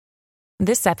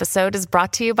This episode is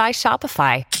brought to you by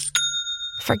Shopify.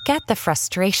 Forget the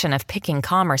frustration of picking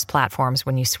commerce platforms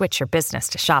when you switch your business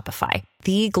to Shopify,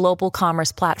 the global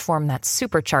commerce platform that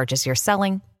supercharges your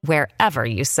selling wherever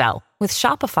you sell. With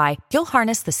Shopify, you'll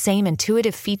harness the same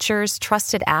intuitive features,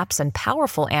 trusted apps, and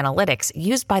powerful analytics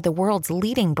used by the world's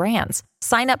leading brands.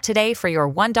 Sign up today for your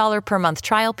 $1 per month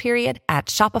trial period at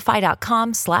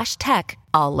shopify.com/tech,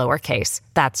 all lowercase.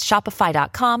 That's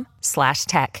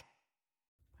shopify.com/tech.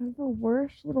 I have the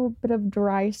worst little bit of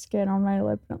dry skin on my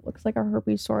lip, and it looks like a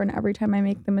herpes sore. And every time I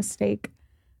make the mistake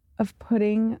of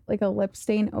putting like a lip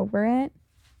stain over it,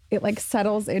 it like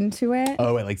settles into it.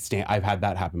 Oh, it like I've had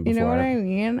that happen before. You know what I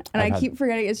mean? And I keep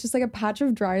forgetting. It's just like a patch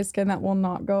of dry skin that will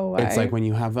not go away. It's like when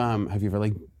you have you ever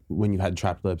like when you've had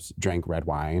chapped lips, drank red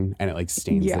wine, and it like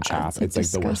stains the chap? It's like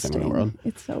the worst thing in the world.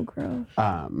 It's so gross.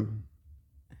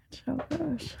 It's so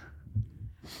gross.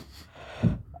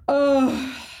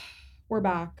 Oh. We're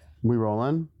back. We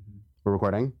rolling? We're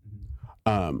recording?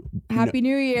 Happy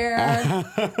New Year.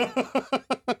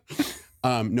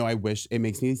 No, I wish. It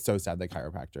makes me so sad that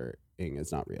chiropractoring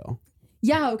is not real.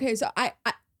 Yeah, okay. So I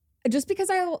just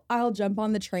because I'll jump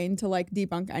on the train to like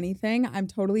debunk anything, I'm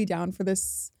totally down for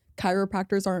this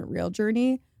chiropractors aren't real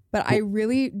journey. But I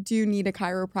really do need a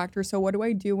chiropractor. So what do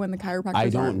I do when the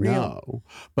chiropractors aren't real? I don't know.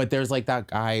 But there's like that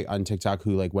guy on TikTok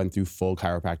who like went through full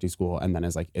chiropractic school and then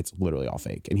is like, it's literally all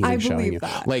fake. And he's like showing you.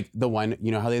 That. Like the one,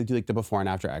 you know how they do like the before and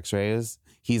after x-rays?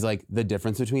 He's like, the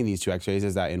difference between these two x-rays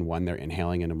is that in one they're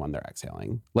inhaling and in one they're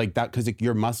exhaling. Like that, because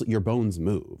your bones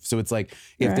move. So it's like,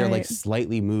 if they're like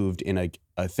slightly moved in a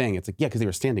thing, it's like, yeah, because they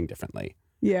were standing differently.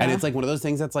 Yeah. And it's like one of those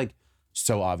things that's like,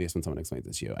 so obvious when someone explains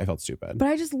it to you. I felt stupid. But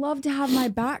I just love to have my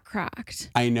back cracked.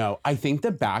 I know. I think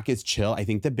the back is chill. I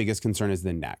think the biggest concern is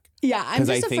the neck. Yeah, I'm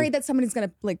just afraid that somebody's going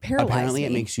to like paralyze apparently me.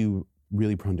 It makes you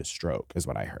really prone to stroke is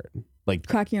what I heard. Like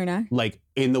cracking your neck? Like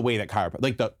in the way that chiropractic,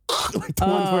 like the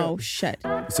ones where... Oh, shit.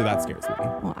 So that scares me.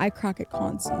 Well, I crack it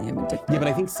constantly. I'm addicted. Yeah, but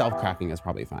I think self-cracking is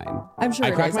probably fine. I'm sure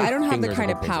it is. I don't have the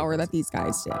kind of power that these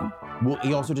guys do. Well,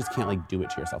 you also just can't like do it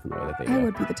to yourself in the way that they do. I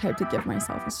would be the type to give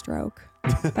myself a stroke.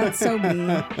 That's so mean.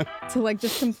 To like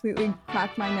just completely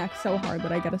crack my neck so hard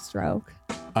that I get a stroke.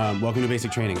 Welcome to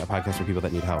Basic Training, a podcast for people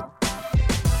that need help.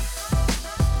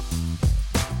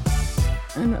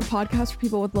 And a podcast for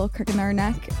people with a little crick in their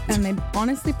neck, and they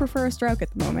honestly prefer a stroke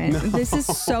at the moment. No. This is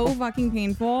so fucking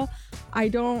painful.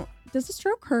 Does a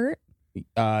stroke hurt?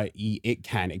 It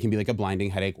can. It can be like a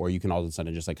blinding headache, or you can all of a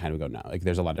sudden just like kind of go no. Like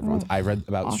there's a lot of different ones. I've read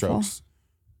about strokes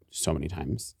so many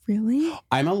times. Really?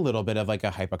 I'm a little bit of like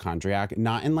a hypochondriac,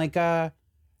 not in like a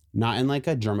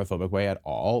germophobic way at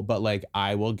all, but like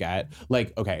I will get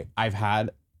like, okay, I've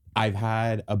had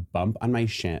a bump on my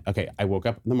shin. Okay, I woke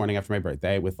up in the morning after my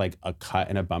birthday with like a cut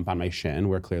and a bump on my shin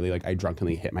where clearly like I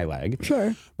drunkenly hit my leg.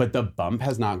 Sure. But the bump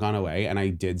has not gone away, and I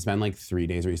did spend like 3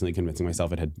 days recently convincing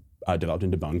myself it had developed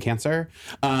into bone cancer.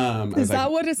 Is that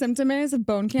what a symptom is of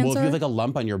bone cancer? Well, if you have like a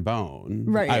lump on your bone,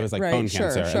 right? I was like bone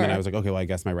cancer, sure. And then I was like, okay, well, I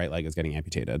guess my right leg is getting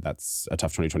amputated. That's a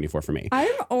tough 2024 for me. I'm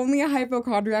only a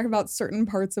hypochondriac about certain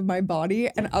parts of my body,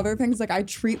 and other things like I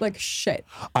treat like shit.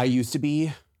 I used to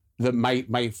be. My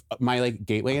like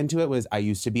gateway into it was I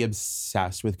used to be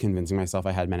obsessed with convincing myself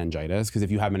I had meningitis, because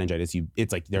if you have meningitis,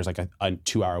 it's like there's like a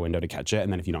 2-hour window to catch it,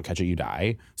 and then if you don't catch it, you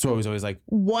die. So I was always like,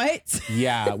 what?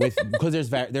 Yeah, because there's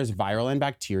viral and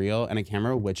bacterial, and I can't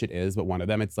remember which it is, but one of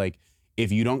them, it's like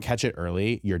if you don't catch it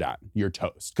early, you're done, you're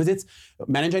toast. Because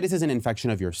meningitis is an infection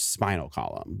of your spinal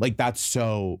column. Like that's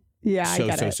so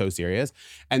serious,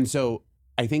 and so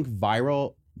I think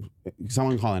viral.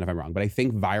 Someone call in if I'm wrong, but I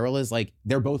think viral is like,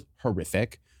 they're both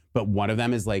horrific, but one of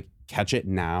them is like, catch it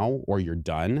now or you're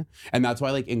done. And that's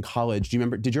why like in college, do you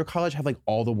remember, did your college have like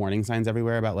all the warning signs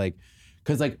everywhere about like,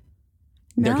 because like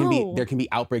there can be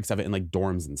outbreaks of it in like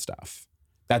dorms and stuff.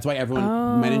 That's why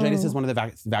meningitis is one of the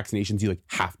vaccinations you like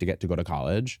have to get to go to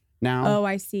college now. Oh,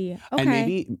 I see. Okay. And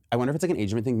maybe, I wonder if it's like an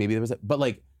age limit thing. Maybe there was, but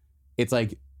like, it's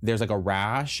like, there's like a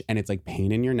rash and it's like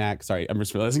pain in your neck. Sorry, I'm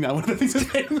just realizing that one of the things is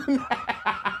pain in the neck.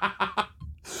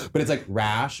 But it's like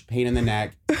rash, pain in the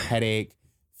neck, headache,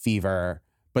 fever.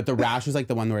 But the rash is like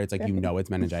the one where it's like, you know, it's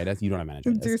meningitis. You don't have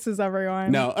meningitis. Deuces,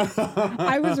 everyone. No.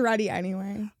 I was ready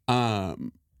anyway.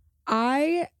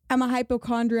 I am a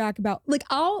hypochondriac about like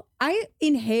I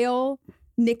inhale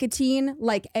nicotine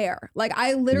like air. Like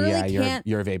I literally can't.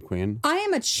 You're a vape queen. I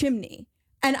am a chimney,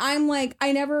 and I'm like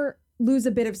I never lose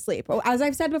a bit of sleep. As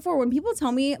I've said before, when people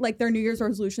tell me like their New Year's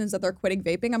resolutions that they're quitting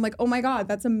vaping, I'm like, oh my God,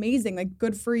 that's amazing. Like,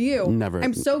 good for you. Never.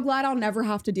 I'm so glad I'll never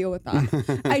have to deal with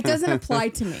that. It doesn't apply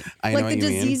to me. Like the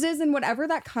diseases and whatever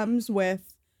that comes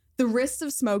with the risks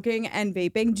of smoking and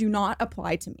vaping do not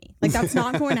apply to me. Like that's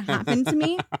not going to happen to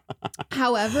me.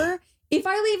 However, If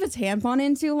I leave a tampon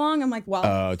in too long, I'm like,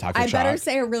 well, toxic I better shock.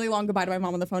 say a really long goodbye to my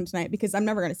mom on the phone tonight because I'm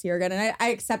never going to see her again. And I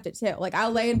accept it too. Like,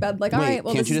 I'll lay in bed like, all right,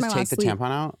 well, can't this you is just my take the last sleep.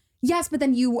 tampon out? Yes, but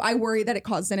then I worry that it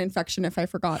caused an infection if I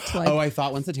forgot to like. I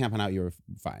thought once the tampon out, you were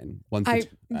fine. I guess.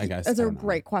 That's I a don't know.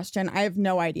 great question. I have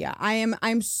no idea.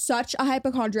 I'm such a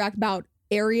hypochondriac about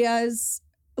areas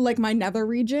like my nether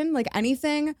region, like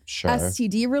anything Sure.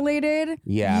 STD related,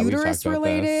 Yeah, we've uterus talked about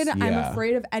related. this. I'm Yeah.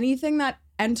 afraid of anything that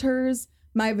enters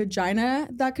my vagina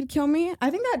that could kill me. I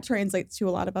think that translates to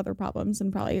a lot of other problems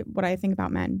and probably what I think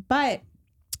about men. But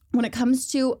when it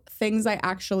comes to things I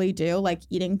actually do, like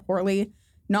eating poorly,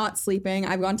 not sleeping,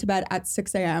 I've gone to bed at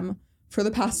 6 a.m. for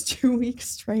the past 2 weeks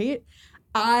straight.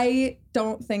 I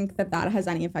don't think that has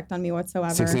any effect on me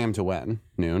whatsoever. 6 a.m. to when?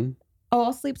 Noon? Oh,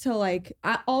 I'll sleep till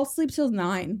I'll sleep till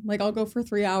 9. Like I'll go for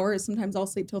 3 hours. Sometimes I'll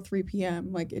sleep till 3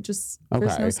 p.m. Like it just,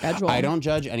 there's no schedule. I don't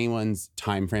judge anyone's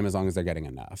time frame as long as they're getting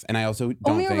enough. And I also don't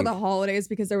Only think... over the holidays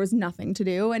because there was nothing to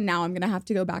do. And now I'm going to have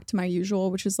to go back to my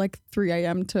usual, which is like 3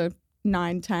 a.m. to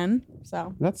 9, 10.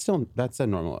 So That's a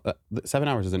normal... 7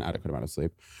 hours is an adequate amount of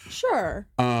sleep. sure.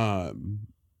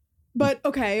 But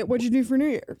okay, what'd you do for New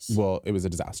Year's? Well, it was a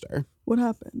disaster. What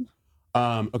happened?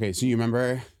 Okay, so you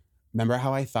remember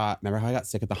how I got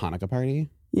sick at the Hanukkah party?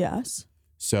 Yes.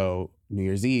 So New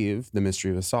Year's Eve, the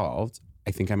mystery was solved.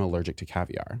 I think I'm allergic to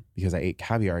caviar because I ate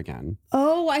caviar again.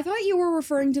 Oh, I thought you were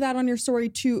referring to that on your story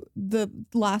to the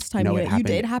last time No, it you happened.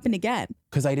 did happen again.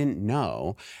 Because I didn't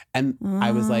know. And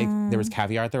I was like, there was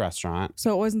caviar at the restaurant.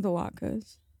 So it wasn't the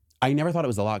latkes. I never thought it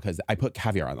was the latkes. I put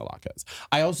caviar on the latkes.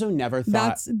 I also never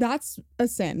thought... That's a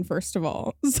sin, first of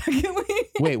all. Secondly...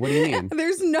 Wait, what do you mean?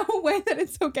 There's no way that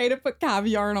it's okay to put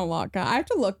caviar in a latke. I have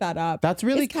to look that up. That's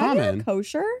really Is caviar common.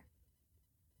 kosher?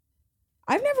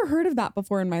 I've never heard of that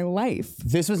before in my life.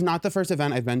 This was not the first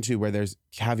event I've been to where there's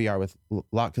caviar with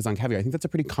latkes on caviar. I think that's a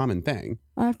pretty common thing.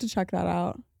 I have to check that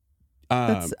out.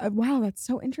 Wow, that's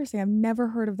so interesting. I've never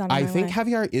heard of that in I my think life.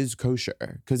 caviar is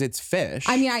kosher because it's fish.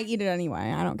 I mean, I eat it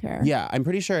anyway. I don't care. Yeah, I'm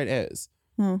pretty sure it is.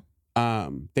 Hmm.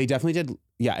 They definitely did.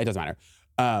 Yeah, it doesn't matter.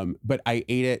 But I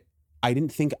ate it. I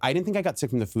didn't think I got sick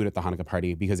from the food at the Hanukkah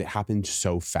party because it happened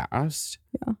so fast.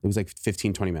 Yeah. It was like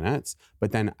 15, 20 minutes.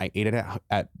 But then I ate it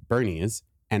at Bernie's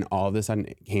and all of a sudden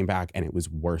it came back and it was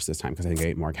worse this time because I think I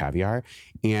ate more caviar.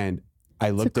 And I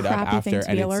looked it up crappy thing after to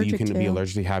and be you allergic can be to.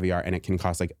 allergic to caviar and it can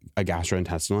cause like a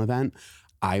gastrointestinal event.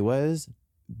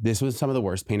 This was some of the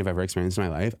worst pain I've ever experienced in my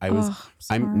life.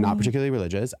 I'm not particularly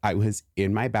religious. I was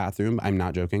in my bathroom, I'm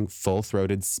not joking,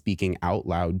 full-throated speaking out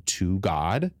loud to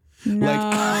God.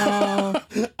 No.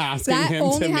 Like asking that him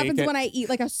only to happens make it. when I eat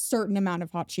like a certain amount of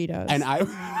hot Cheetos. And I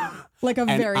like a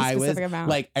very specific was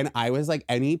amount. I was like,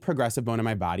 any progressive bone in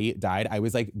my body died. I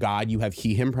was like, God, you have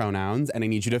he, him pronouns, and I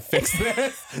need you to fix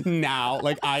this now.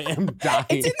 Like I am dying.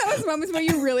 It's in those moments where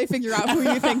you really figure out who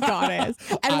you think God is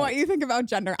and what you think about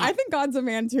gender. I think God's a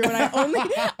man too, and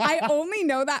I only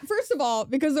know that first of all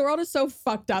because the world is so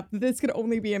fucked up that this could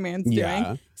only be a man's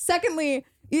doing. Secondly,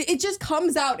 it just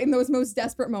comes out in those most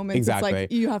desperate moments. Exactly.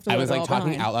 It's like you have to. I was like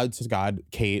talking behind. out loud to God.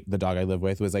 Kate, the dog I live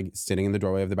with, was like sitting in the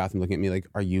doorway of the bathroom, looking at me like,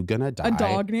 "Are you gonna die?" A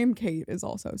dog named Kate is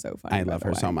also so funny. I love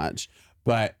her so much,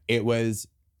 but it was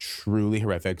truly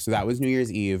horrific. So that was New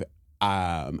Year's Eve.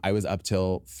 I was up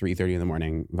till 3:30 in the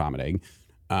morning vomiting.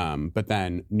 But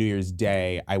then New Year's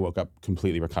Day, I woke up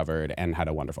completely recovered and had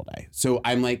a wonderful day. So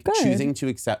I'm like choosing to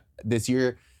accept this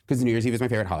year because New Year's Eve is my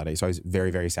favorite holiday. So I was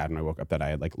very, very sad when I woke up that I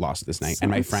had like lost this night.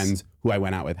 And my friends who I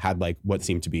went out with had like what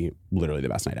seemed to be literally the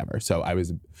best night ever. So I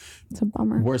was It's a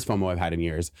bummer. worst FOMO I've had in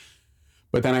years.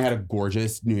 But then I had a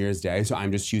gorgeous New Year's Day. So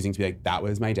I'm just choosing to be like, that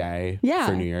was my day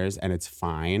for New Year's and it's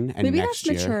fine. And maybe next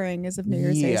that's year, maturing as if New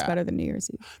Year's Day is better than New Year's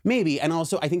Eve. maybe. And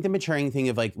also I think the maturing thing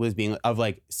of like was being of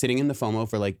like sitting in the FOMO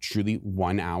for like truly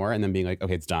 1 hour and then being like,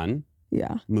 okay, it's done.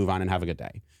 Yeah. Move on and have a good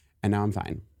day. And now I'm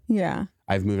fine. Yeah.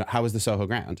 I've moved on. How was the Soho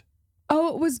Grand?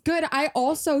 Oh, it was good. I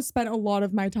also spent a lot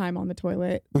of my time on the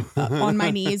toilet, on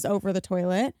my knees over the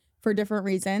toilet for different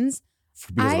reasons.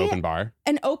 Because of open bar.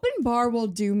 An open bar will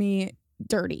do me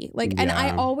dirty. Like, and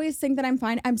I always think that I'm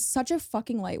fine. I'm such a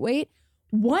fucking lightweight.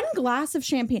 1 glass of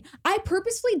champagne. I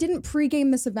purposefully didn't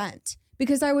pregame this event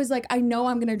because I was like, I know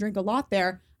I'm going to drink a lot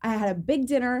there. I had a big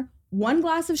dinner, 1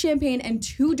 glass of champagne and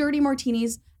 2 dirty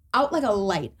martinis out like a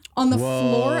light on the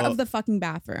floor of the fucking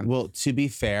bathroom. Well, to be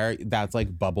fair, that's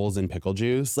like bubbles and pickle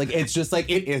juice. Like it's just like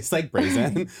it's like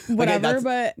brazen. Whatever,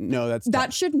 but no,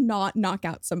 that should not knock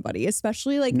out somebody,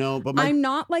 especially like I'm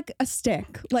not like a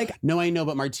stick. Like no, I know,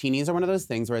 but martinis are one of those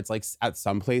things where it's like at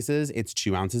some places it's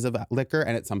 2 ounces of liquor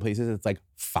and at some places it's like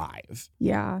 5.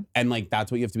 Yeah. And like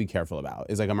that's what you have to be careful about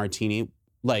is like a martini,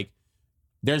 like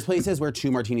There's places where 2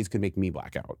 martinis could make me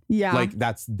black out. Yeah. Like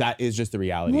that is just the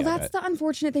reality Well, of that's it. the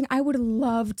unfortunate thing. I would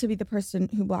love to be the person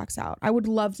who blacks out. I would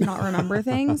love to not remember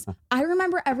things. I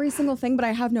remember every single thing, but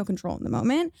I have no control in the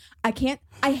moment. I hate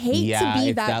to be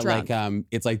it's that drunk. Like,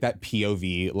 it's like that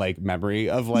POV like memory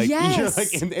of like,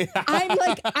 Yes. you're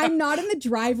like I'm not in the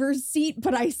driver's seat,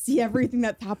 but I see everything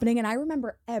that's happening and I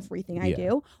remember everything I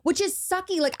do, which is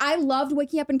sucky. Like I loved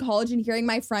waking up in college and hearing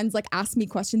my friends like ask me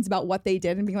questions about what they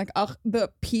did and being like, ugh,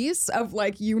 the piece of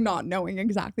like you not knowing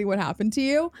exactly what happened to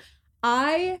you.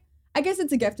 I guess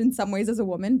it's a gift in some ways as a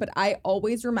woman, but I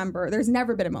always remember there's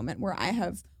never been a moment where I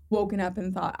have woken up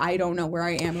and thought, I don't know where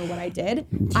I am or what I did.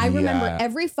 I remember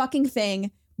every fucking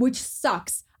thing, which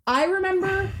sucks. I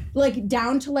remember like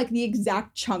down to like the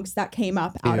exact chunks that came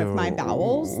up out of my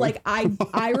bowels. Like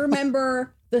I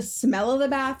remember the smell of the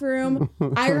bathroom.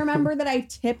 I remember that I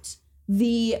tipped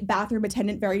the bathroom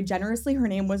attendant very generously. Her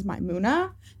name was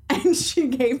Maimuna, and she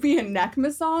gave me a neck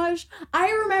massage. I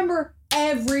remember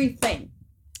everything.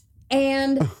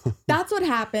 And that's what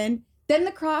happened. Then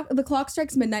the clock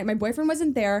strikes midnight. My boyfriend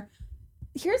wasn't there.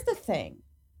 Here's the thing.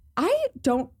 I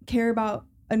don't care about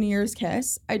a New Year's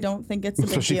kiss. I don't think it's a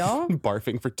big deal.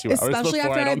 Barfing for 2 hours Especially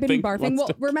before, after I I've don't been think barfing. Well, wants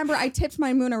to- remember, I tipped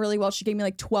Maimuna really well. She gave me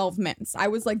like 12 minutes. I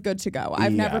was like good to go.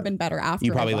 I've never been better after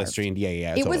You probably I barfed. Listerine.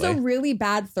 Yeah. It was a totally. really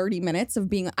bad 30 minutes of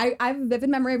being, I have a vivid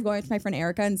memory of going to my friend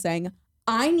Erica and saying,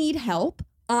 I need help.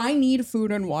 I need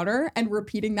food and water, and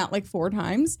repeating that like 4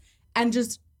 times and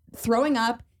just throwing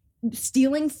up,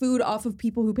 stealing food off of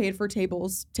people who paid for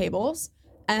tables,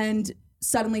 and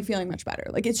suddenly feeling much better.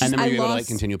 Like it's just, And then were you I able to lost, like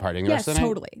continue partying the yes, rest of the night?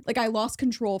 totally. Like I lost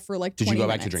control for like 20 Did you go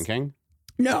back minutes. to drinking?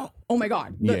 No. Oh my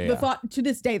God. The Yeah. thought, to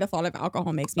this day, the thought of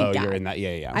alcohol makes me Oh, gag. you're in that.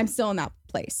 Yeah. I'm still in that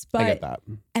place. I But get that.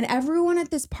 and everyone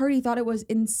at this party thought it was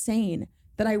insane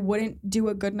that I wouldn't do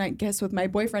a goodnight kiss with my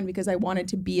boyfriend because I wanted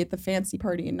to be at the fancy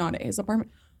party and not at his apartment.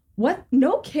 What?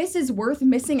 No kiss is worth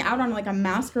missing out on like a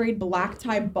masquerade black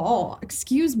tie ball.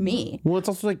 Excuse me. Well, it's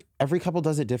also like every couple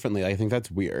does it differently. I think that's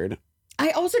weird.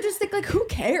 I also just think like, who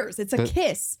cares? It's a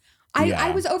kiss. Yeah.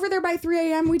 I was over there by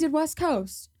 3 a.m. We did West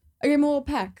Coast. I gave him a little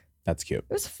peck. That's cute.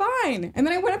 It was fine. And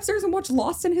then I went upstairs and watched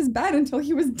Lost in his bed until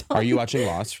he was done. Are you watching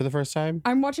Lost for the first time?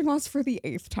 I'm watching Lost for the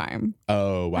 8th time.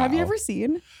 Oh, wow. Have you ever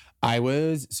seen?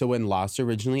 So when Lost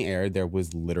originally aired, there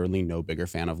was literally no bigger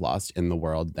fan of Lost in the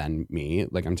world than me.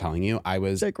 Like I'm telling you, I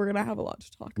was Like we're gonna have a lot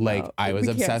to talk Like, about. I was We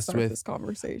can't obsessed start with- this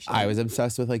conversation. I was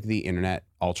obsessed with like the internet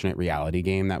alternate reality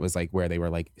game that was like where they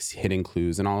were like hitting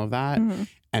clues and all of that. Mhm.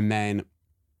 And then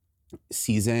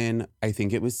I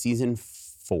think it was season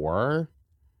 4,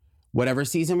 whatever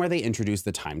season where they introduced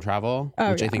the time travel,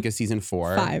 Oh, which I yeah. think is season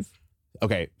 4. 5.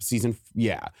 Okay,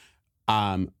 yeah.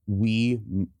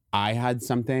 I had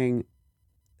something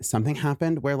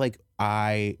happened where like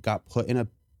I got put in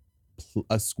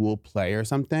a school play or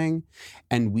something,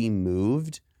 and we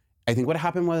moved. I think what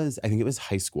happened was, I think it was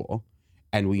high school,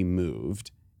 and we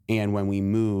moved. And when we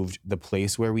moved, the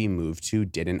place where we moved to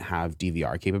didn't have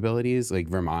DVR capabilities. Like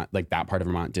Vermont, like that part of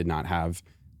Vermont did not have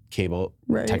cable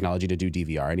Right. technology to do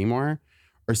DVR anymore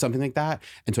or something like that.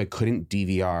 And so I couldn't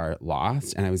DVR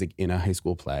Lost, and I was like in a high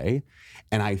school play,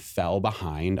 and I fell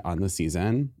behind on the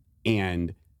season.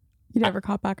 And You never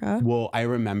caught back up? well, I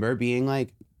remember being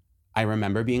like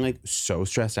so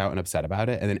stressed out and upset about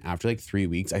it. And then after like 3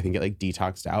 weeks, I think it like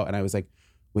detoxed out, and I was like,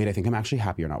 wait, I think I'm actually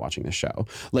happier not watching this show.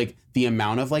 Like the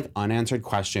amount of like unanswered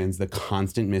questions, the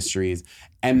constant mysteries.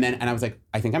 And I was like,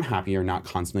 I think I'm happier not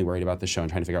constantly worried about the show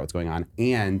and trying to figure out what's going on.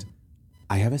 And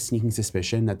I have a sneaking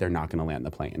suspicion that they're not going to land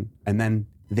the plane. And then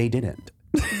they didn't.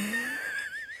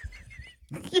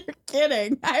 You're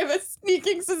kidding. I have a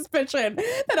sneaking suspicion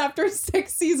that after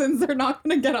 6 seasons, they're not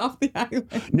going to get off the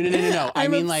island. No. I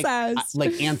I'm mean obsessed.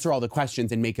 like answer all the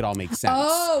questions and make it all make sense.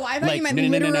 Oh, I thought Like, you meant no.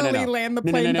 literally land the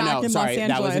plane back in Sorry, Los Angeles.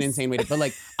 that was an insane way to. But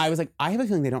like, I was like, I have a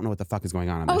feeling they don't know what the fuck is going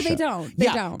on. Oh, This they show. don't. They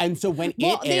Yeah. don't. And so when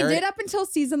Well, it aired, they did up until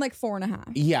season like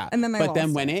 4.5. yeah. And then they but then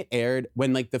lost when it aired,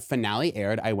 when like the finale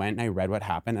aired, I went and I read what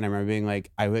happened, and I remember being like,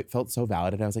 I felt so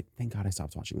validated. I was like, thank God I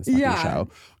stopped watching this fucking Yeah. show,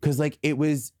 because like it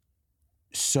was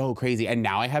so crazy. And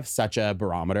now I have such a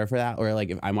barometer for that, or like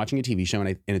if I'm watching a TV show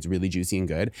and it's really juicy and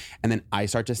good, and then I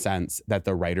start to sense that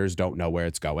the writers don't know where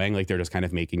it's going, like they're just kind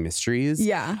of making mysteries.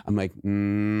 Yeah. I'm like,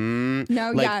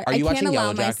 No, like, yeah. are you I can't watching allow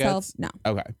Yellow myself. Jackets? No.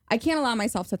 Okay. I can't allow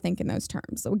myself to think in those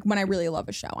terms when I really love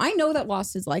a show. I know that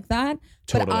Lost is like that,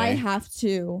 but I Totally. have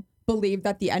to believe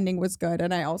that the ending was good.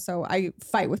 And I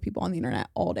fight with people on the internet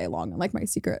all day long, like my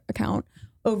secret account,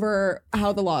 over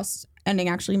how the Lost ending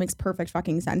actually makes perfect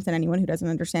fucking sense. And anyone who doesn't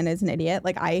understand it is an idiot.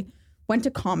 Like I went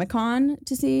to Comic-Con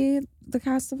to see the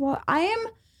cast of Lost.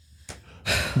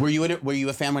 Were you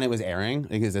a fan when it was airing?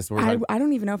 Like, is this where I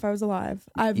don't even know if I was alive.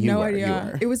 I have You no were, idea. you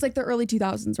were. It was like the early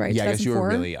 2000s, right? Yeah, I guess you were 2004?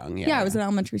 really young. Yeah, I was in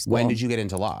elementary school. When did you get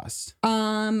into Lost?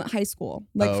 High school,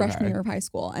 like Oh, freshman okay. year of high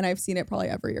school, and I've seen it probably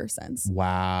every year since.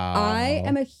 Wow. I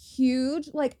am a huge,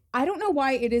 like, I don't know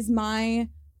why it is my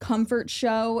comfort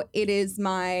show. It's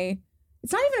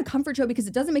not even a comfort show because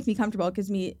it doesn't make me comfortable. It gives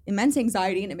me immense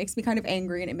anxiety and it makes me kind of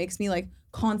angry and it makes me like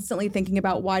constantly thinking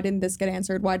about why didn't this get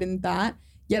answered? Why didn't that?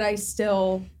 Yet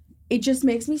it just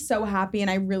makes me so happy. And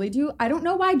I really do. I don't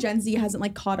know why Gen Z hasn't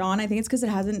like caught on. I think it's because it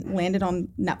hasn't landed on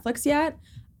Netflix yet.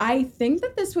 I think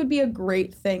that this would be a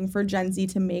great thing for Gen Z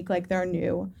to make like their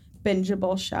new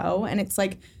bingeable show. And it's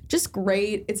like just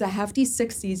great. It's a hefty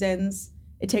 6 seasons.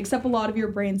 It takes up a lot of your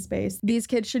brain space. These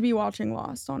kids should be watching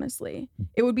Lost, honestly.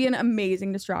 It would be an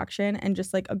amazing distraction and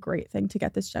just like a great thing to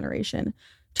get this generation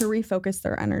to refocus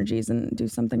their energies and do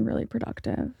something really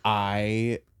productive.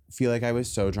 I feel like I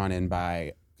was so drawn in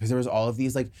by, because there was all of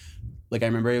these like I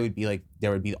remember it would be like, there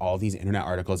would be all these internet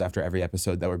articles after every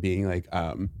episode that were being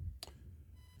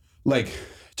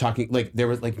talking, like there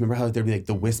was like, remember how there'd be like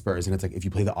the whispers and it's like, if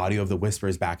you play the audio of the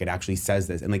whispers back, it actually says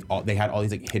this. And like they had all these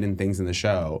like hidden things in the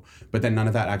show, but then none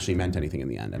of that actually meant anything in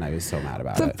the end. And I was so mad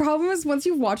about The it. problem is once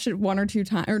you've watched it 1 or 2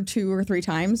 times or 2 or 3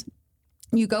 times,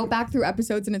 you go back through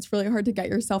episodes and it's really hard to get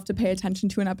yourself to pay attention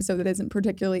to an episode that isn't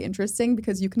particularly interesting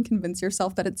because you can convince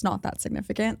yourself that it's not that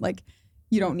significant. Like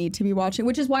you don't need to be watching,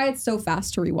 which is why it's so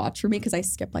fast to rewatch for me because I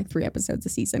skip like 3 episodes a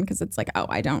season because it's like, oh,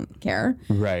 I don't care.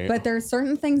 Right. But there are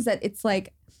certain things that it's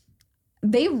like,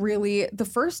 the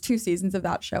first 2 seasons of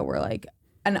that show were like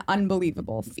an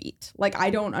unbelievable feat. Like,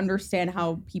 I don't understand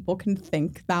how people can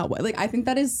think that way. Like, I think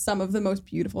that is some of the most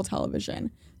beautiful television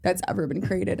that's ever been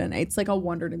created. And it's like a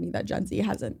wonder to me that Gen Z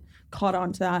hasn't caught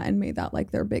on to that and made that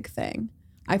like their big thing.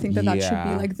 I think that should be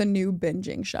Yeah. like the new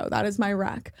binging show. That is my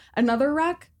rec. Another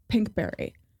rec,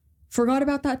 Pinkberry. Forgot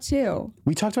about that too.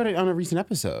 We talked about it on a recent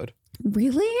episode.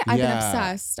 Really? I've been Yeah.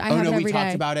 obsessed. I have it every we talked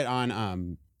day. about it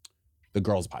on the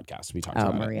Girls podcast. We talked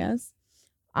about it. Maria's.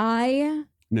 No,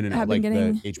 have like been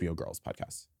getting- the HBO Girls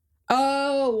podcast.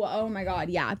 Oh my God.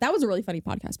 Yeah. That was a really funny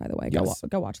podcast, by the way. Yes.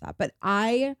 Go watch that. But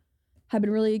I have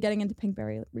been really getting into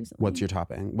Pinkberry recently. What's your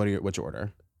topping? What's your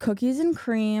order? Cookies and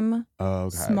cream, Oh,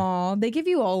 okay. small. They give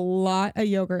you a lot of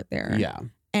yogurt there. Yeah.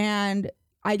 And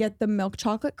I get the milk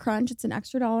chocolate crunch. It's an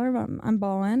extra $1. I'm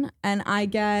ballin'. And I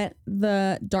get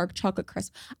the dark chocolate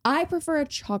crisp. I prefer a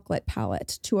chocolate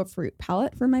palette to a fruit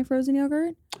palette for my frozen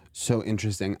yogurt. So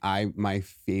interesting. My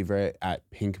favorite at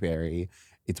Pinkberry,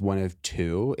 it's one of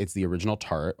 2. It's the original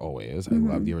tart, always. I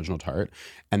love the original tart.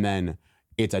 And then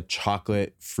it's a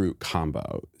chocolate fruit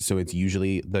combo. So it's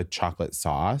usually the chocolate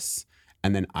sauce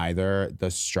and then either the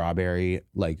strawberry,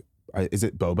 like, is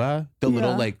it boba? The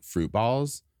little like fruit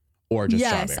balls or just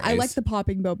yes, strawberries? I like the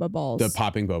popping boba balls. The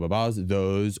popping boba balls,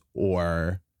 those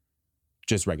or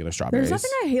just regular strawberries. There's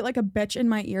nothing I hate like a bitch in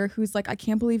my ear who's like, I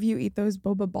can't believe you eat those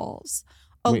boba balls.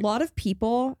 A Wait. lot of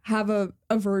people have a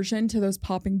aversion to those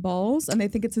popping balls and they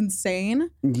think it's insane.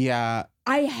 Yeah.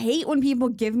 I hate when people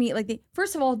give me like,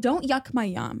 first of all, don't yuck my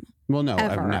yum. Well, no,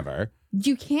 Ever. I've never.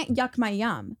 You can't yuck my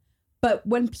yum. But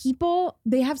when people,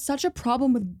 they have such a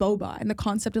problem with boba and the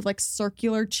concept of like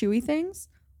circular chewy things,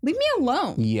 leave me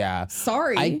alone. Yeah.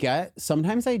 Sorry.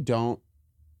 Sometimes I don't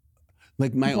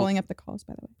like my I'm pulling up the calls,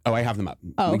 by the way. Oh, I have them up.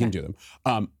 Oh, we can okay. do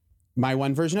them. My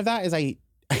one version of that is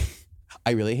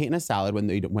I really hate in a salad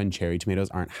when cherry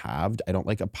tomatoes aren't halved. I don't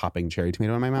like a popping cherry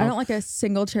tomato in my mouth. I don't like a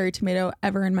single cherry tomato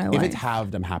ever in my life. If it's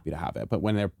halved, I'm happy to have it. But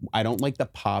I don't like the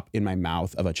pop in my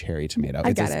mouth of a cherry tomato. I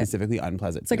It's a get it. specifically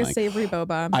unpleasant It's like a feeling. savory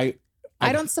boba.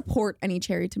 I don't support any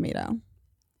cherry tomato.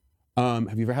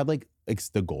 Have you ever had like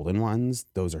the golden ones?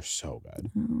 Those are so good.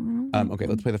 Okay,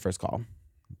 let's play the first call.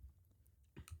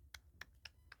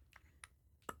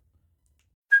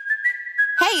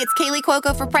 Hey, it's Kaylee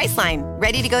Cuoco for Priceline.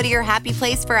 Ready to go to your happy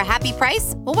place for a happy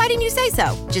price? Well, why didn't you say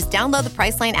so? Just download the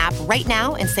Priceline app right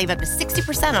now and save up to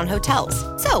 60% on hotels.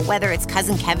 So whether it's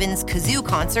Cousin Kevin's Kazoo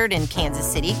Concert in Kansas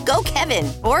City, go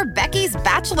Kevin, or Becky's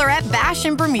Bachelorette Bash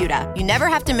in Bermuda, you never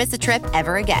have to miss a trip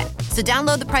ever again. So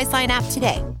download the Priceline app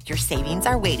today. Your savings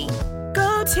are waiting.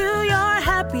 Go to your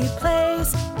happy place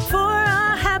for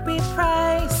a happy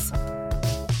price.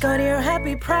 Go to your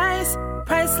happy price,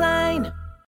 Priceline.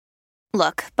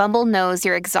 Look, Bumble knows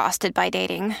you're exhausted by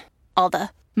dating. All the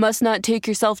must not take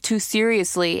yourself too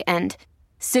seriously and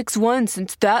 6'1"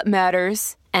 since that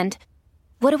matters. And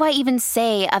what do I even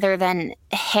say other than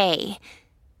hey?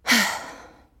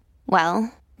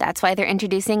 Well, that's why they're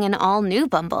introducing an all-new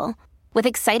Bumble with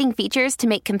exciting features to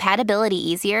make compatibility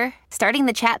easier, starting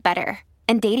the chat better,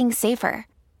 and dating safer.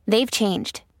 They've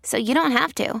changed, so you don't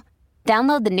have to.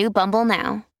 Download the new Bumble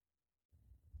now.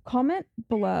 Comment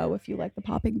below if you like the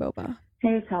popping boba.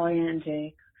 Hey, Talia and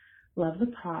Jake. Love the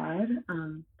pod.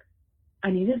 I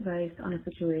need advice on a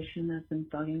situation that's been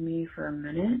bugging me for a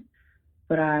minute,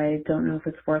 but I don't know if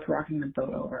it's worth rocking the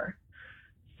boat over.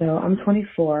 So I'm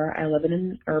 24. I live in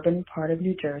an urban part of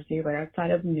New Jersey, right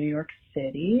outside of New York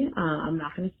City. I'm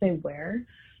not going to say where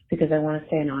because I want to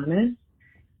stay anonymous.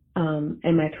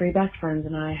 And my 3 best friends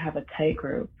and I have a tight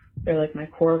group. They're like my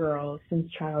core girls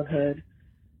since childhood.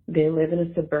 They live in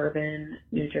a suburban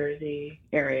New Jersey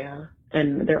area,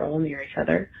 and they're all near each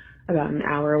other, about an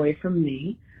hour away from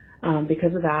me.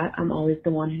 Because of that, I'm always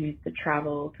the one who needs to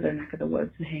travel to their neck of the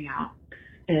woods and hang out.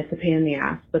 And it's a pain in the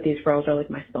ass, but these girls are like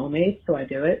my soulmates, so I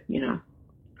do it, you know.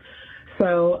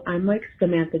 So I'm like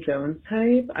Samantha Jones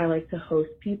type. I like to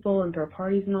host people and throw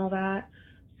parties and all that.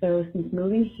 So since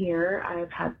moving here,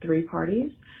 I've had 3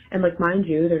 parties. And like, mind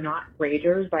you, they're not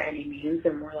ragers by any means.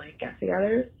 They're more like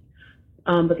get-togethers.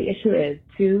 But the issue is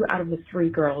 2 out of the 3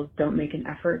 girls don't make an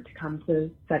effort to come to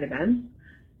said events.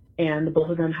 And both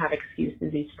of them have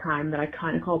excuses each time that I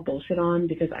kind of call bullshit on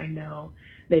because I know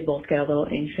they both get a little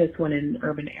anxious when in an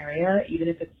urban area, even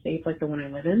if it's safe like the one I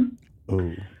live in.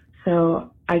 Ooh.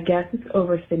 So I guess it's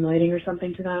overstimulating or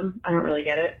something to them. I don't really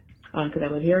get it because I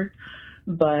live here.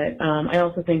 But I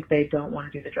also think they don't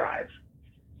want to do the drive.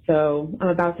 So I'm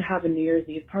about to have a New Year's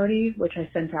Eve party, which I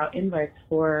sent out invites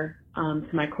for to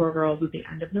my core girls at the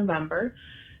end of November.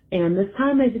 And this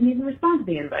time they didn't even respond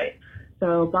to the invite.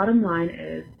 So bottom line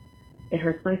is it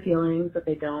hurts my feelings that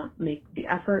they don't make the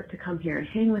effort to come here and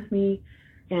hang with me.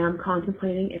 And I'm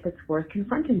contemplating if it's worth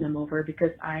confronting them over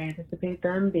because I anticipate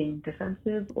them being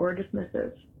defensive or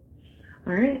dismissive.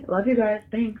 All right. Love you guys.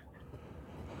 Thanks.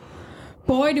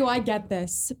 Boy, do I get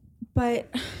this.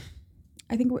 But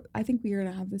I think we're going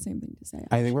to have the same thing to say.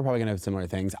 I think we're probably going to have similar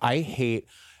things. I hate,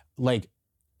 like,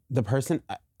 the person,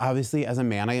 obviously, as a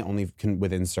man, I only can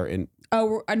within certain...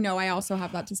 Oh, no, I also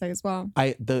have that to say as well.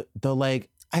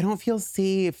 I don't feel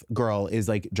safe girl is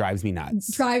like drives me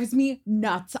nuts. Drives me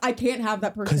nuts. I can't have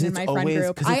that person in my friend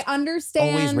group. I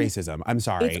understand. Always racism. I'm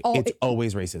sorry. It's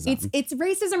always racism. It's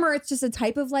racism, or it's just a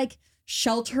type of like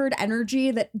sheltered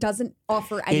energy that doesn't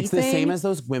offer anything. It's the same as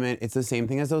those women. It's the same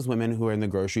thing as those women who are in the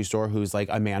grocery store who's like,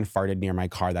 a man farted near my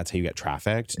car. That's how you get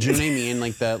trafficked. Do you know what I mean?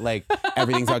 Like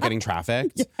everything's about getting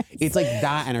trafficked. Yes. It's like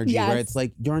that energy where it's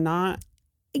like, you're not.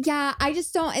 Yeah, I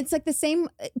just don't. It's like the same,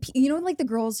 you know, like the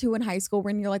girls who in high school,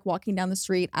 when you're like walking down the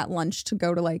street at lunch to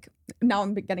go to like, now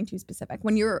I'm getting too specific.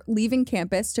 When you're leaving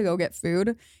campus to go get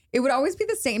food, it would always be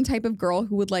the same type of girl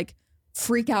who would like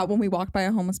freak out when we walked by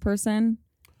a homeless person.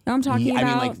 Know what I'm talking about? I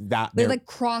mean, like that. They like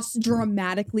cross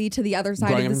dramatically to the other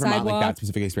side of the sidewalk. Like that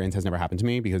specific experience has never happened to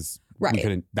me because we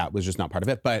couldn't. That was just not part of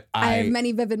it. But I have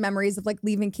many vivid memories of like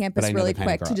leaving campus really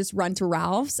quick to just run to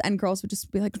Ralph's, and girls would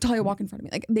just be like, "Talia, walk in front of me."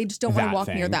 Like they just don't want to walk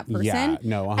near that person. Yeah,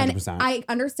 no, 100%. And I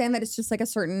understand that it's just like a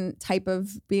certain type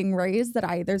of being raised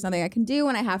that there's nothing I can do,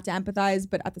 and I have to empathize.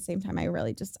 But at the same time,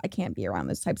 I can't be around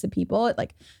those types of people.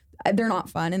 Like they're not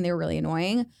fun and they're really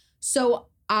annoying. So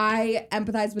I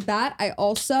empathize with that. I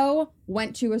also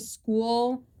went to a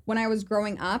school when I was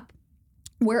growing up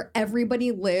where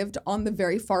everybody lived on the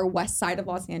very far west side of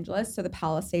Los Angeles. So the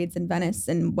Palisades and Venice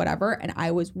and whatever. And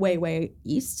I was way, way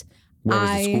east. Where was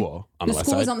the school? On the west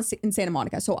side? The school was in Santa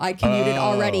Monica. So I commuted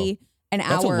already an hour.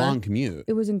 That's a long commute.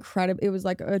 It was incredible. It was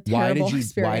like a terrible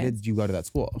experience. Why did you go to that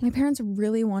school? My parents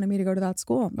really wanted me to go to that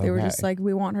school. They were just like,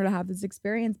 we want her to have this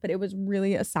experience, but it was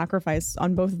really a sacrifice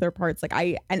on both of their parts. Like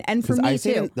and for me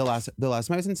too. The last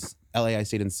time I was in LA, I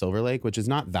stayed in Silver Lake, which is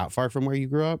not that far from where you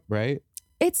grew up, right?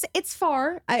 It's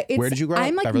far. Where did you grow up?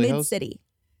 I'm like mid-city.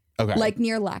 Okay. Like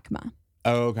near LACMA.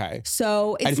 Oh, okay.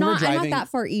 So I'm not that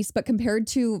far east, but compared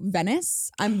to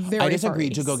Venice, I'm very far east. I just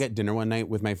agreed to go get dinner one night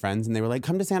with my friends, and they were like,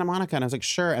 "Come to Santa Monica," and I was like,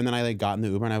 "Sure." And then I like got in the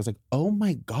Uber, and I was like, "Oh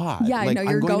my god!" Yeah, like, no,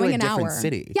 you're I'm going to an different hour.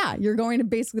 City. Yeah, you're going to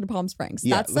basically to Palm Springs.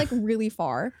 Yeah. That's like really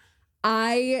far.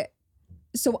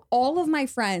 So all of my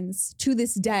friends to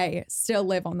this day still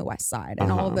live on the west side,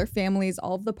 and all of their families,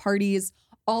 all of the parties,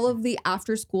 all of the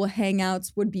after school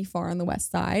hangouts would be far on the west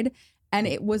side. And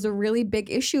it was a really big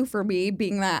issue for me,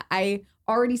 being that I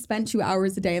already spent 2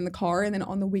 hours a day in the car. And then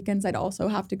on the weekends, I'd also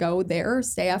have to go there,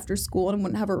 stay after school, and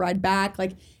wouldn't have a ride back.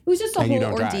 Like, it was just a whole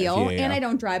ordeal. Yeah. And I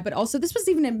don't drive. But also, this was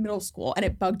even in middle school. And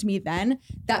it bugged me then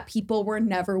that people were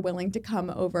never willing to come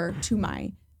over to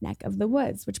my neck of the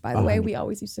woods, which, by the way, we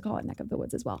always used to call it neck of the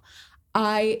woods as well.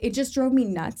 It just drove me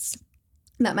nuts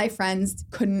that my friends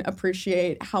couldn't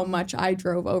appreciate how much I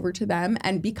drove over to them.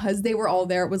 And because they were all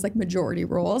there, it was like majority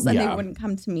rules and they wouldn't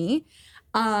come to me.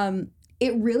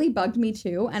 It really bugged me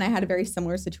too. And I had a very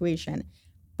similar situation.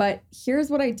 But here's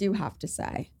what I do have to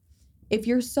say. if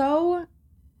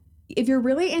you're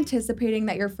really anticipating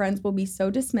that your friends will be so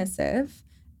dismissive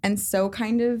and so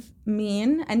kind of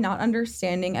mean and not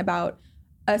understanding about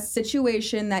a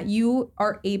situation that you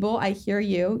are able, I hear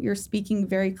you're speaking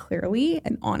very clearly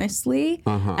and honestly.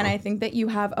 And I think that you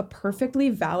have a perfectly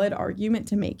valid argument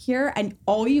to make here. And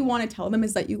all you want to tell them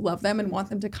is that you love them and want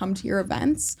them to come to your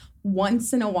events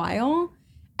once in a while.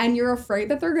 And you're afraid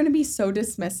that they're going to be so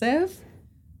dismissive.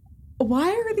 Why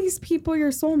are these people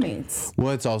your soulmates?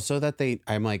 Well, it's also that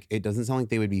I'm like, it doesn't sound like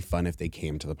they would be fun if they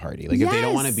came to the party. Like, if they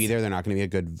don't want to be there, they're not going to be a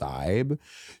good vibe.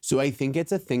 So I think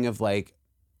it's a thing of like,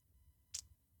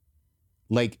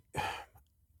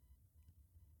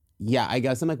 yeah, I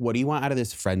guess I'm like, what do you want out of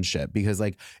this friendship? Because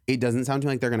like, it doesn't sound to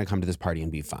me like they're going to come to this party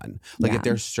and be fun. Like if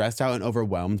they're stressed out and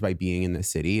overwhelmed by being in the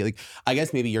city, like I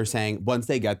guess maybe you're saying once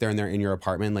they get there and they're in your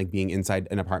apartment, like being inside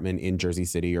an apartment in Jersey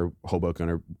City or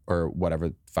Hoboken or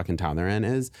whatever fucking town they're in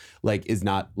is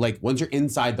not like once you're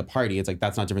inside the party, it's like,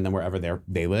 that's not different than wherever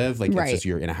they live. Like it's just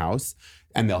you're in a house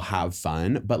and they'll have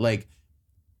fun. But like,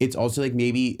 it's also like,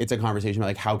 maybe it's a conversation about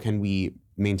like, how can we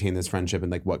maintain this friendship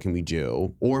and like, what can we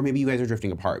do? Or maybe you guys are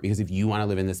drifting apart because if you want to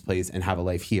live in this place and have a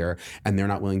life here and they're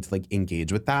not willing to like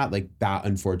engage with that, like that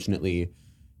unfortunately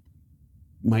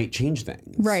might change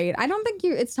things. Right. I don't think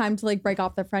it's time to like break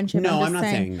off the friendship. No, I'm not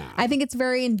saying that. I think it's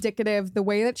very indicative the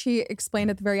way that she explained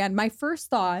at the very end. My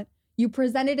first thought, you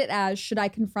presented it as, should I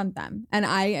confront them? And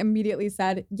I immediately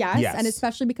said yes. And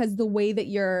especially because the way that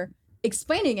you're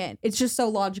explaining it, it's just so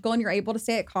logical and you're able to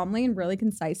say it calmly and really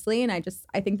concisely. And I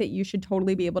think that you should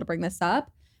totally be able to bring this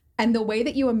up. And the way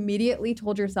that you immediately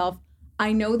told yourself,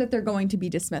 I know that they're going to be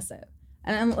dismissive.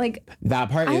 And I'm like,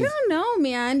 that part I don't know,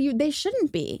 man. They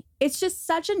shouldn't be. It's just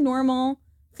such a normal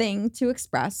thing to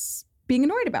express being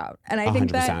annoyed about. And I think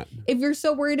 100%. That if you're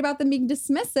so worried about them being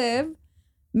dismissive,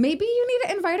 maybe you need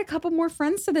to invite a couple more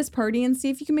friends to this party and see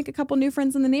if you can make a couple new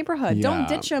friends in the neighborhood. Yeah. Don't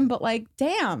ditch them, but like,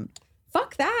 damn.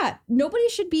 Fuck that. Nobody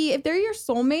should be, if they're your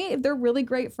soulmate, if they're really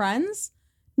great friends,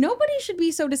 nobody should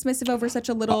be so dismissive over such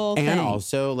a little thing. And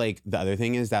also, like, the other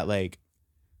thing is that, like,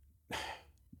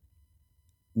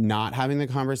 not having the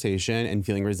conversation and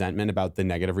feeling resentment about the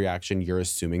negative reaction you're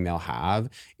assuming they'll have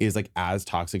is, like, as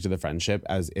toxic to the friendship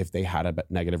as if they had a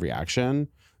negative reaction.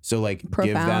 So, like,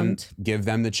 give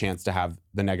them the chance to have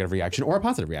the negative reaction or a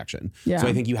positive reaction. Yeah. So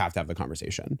I think you have to have the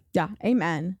conversation. Yeah.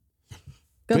 Amen.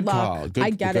 Good luck. I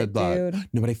get it, dude.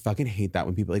 No, but I fucking hate that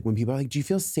when people are like, do you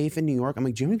feel safe in New York? I'm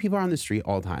like, do you know how many people are on the street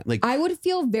all the time? Like, I would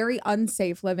feel very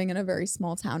unsafe living in a very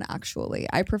small town, actually.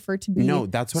 I prefer to be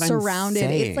that's what surrounded. I'm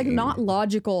saying. It's like not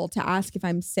logical to ask if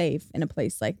I'm safe in a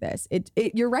place like this.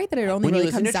 You're right that it only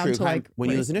really comes down to like when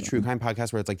you listen to true crime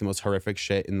podcasts where it's like the most horrific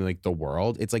shit in like the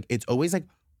world, it's like it's always like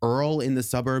Earl in the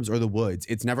suburbs or the woods.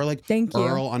 It's never like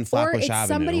Earl on Flatbush Avenue. Or it's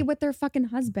somebody with their fucking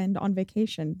husband on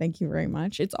vacation. Thank you very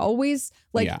much. It's always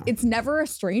like, it's never a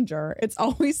stranger. It's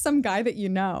always some guy that you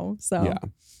know. So yeah.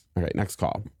 All right, next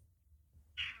call.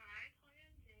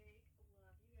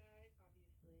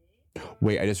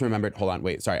 Wait, I just remembered. Hold on.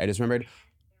 Wait, sorry. I just remembered.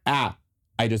 I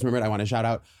want to shout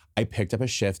out. I picked up a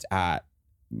shift at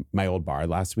my old bar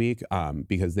last week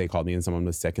because they called me and someone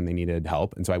was sick and they needed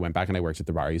help. And so I went back and I worked at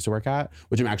the bar I used to work at,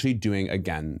 which I'm actually doing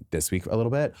again this week a little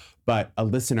bit. But a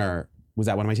listener was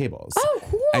at one of my tables. Oh,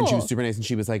 cool. And she was super nice. And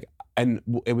she was like, and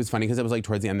it was funny because it was like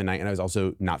towards the end of the night and I was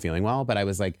also not feeling well. But I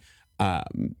was like,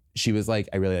 she was like,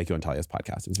 I really like you on Talia's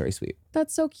podcast. It was very sweet.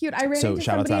 That's so cute. I ran into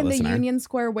somebody in the Union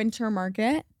Square Winter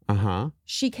Market.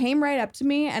 She came right up to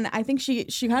me and I think she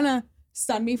kind of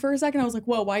stunned me for a second. I was like,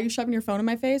 whoa, why are you shoving your phone in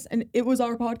my face? And it was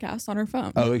our podcast on her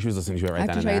phone. Oh, like she was listening to it right then.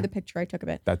 I have to show you the picture I took of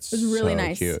it. That's it was really so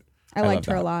nice. Cute. I liked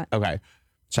her a lot. Okay.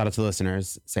 Shout out to the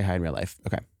listeners. Say hi in real life.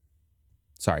 Okay.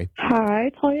 Sorry.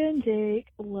 Hi, Talia and Jake.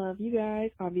 Love you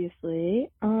guys, obviously.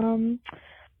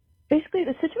 Basically,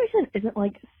 the situation isn't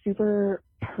like super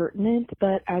pertinent,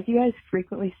 but as you guys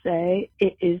frequently say,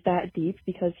 it is that deep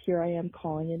because here I am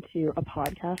calling into a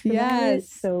podcast about it.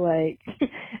 So like,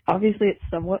 obviously it's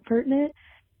somewhat pertinent.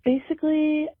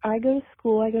 Basically, I go to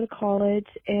school, I go to college,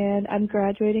 and I'm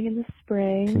graduating in the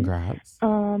spring. Congrats.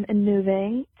 And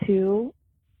moving to,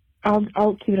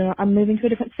 I'll keep it, I'm moving to a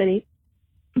different city.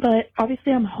 But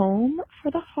obviously I'm home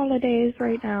for the holidays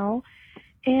right now.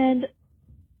 And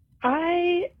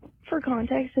I, for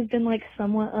context, have been like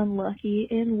somewhat unlucky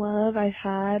in love. I've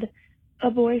had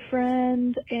a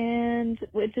boyfriend and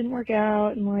it didn't work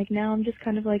out. And like now I'm just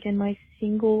kind of like in my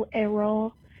single era.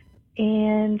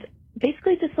 And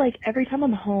basically just like every time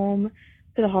I'm home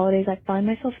for the holidays, I find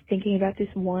myself thinking about this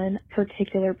one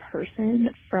particular person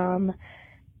from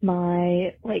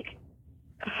my like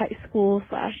high school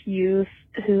 / youth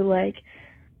who like,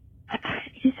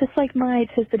 he's just like my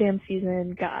 'tis the damn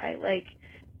season guy. Like,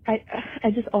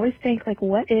 I just always think, like,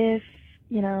 what if,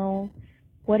 you know,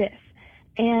 what if?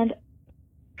 And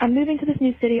I'm moving to this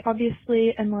new city,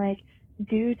 obviously, and, like,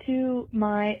 due to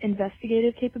my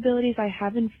investigative capabilities, I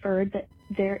have inferred that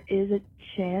there is a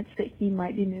chance that he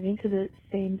might be moving to the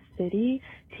same city,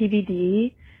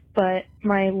 TBD, but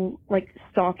my, like,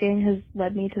 stalking has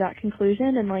led me to that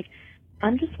conclusion, and, like,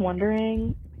 I'm just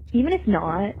wondering, even if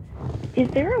not, is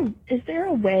there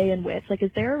a way in which, like,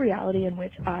 is there a reality in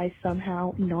which I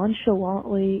somehow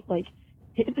nonchalantly, like,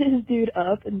 hit this dude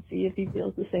up and see if he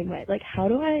feels the same way? Like, how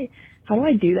do I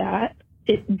do that?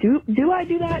 Do I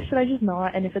do that? Should I just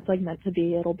not? And if it's, like, meant to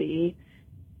be, it'll be.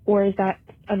 Or is that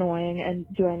annoying, and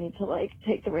do I need to, like,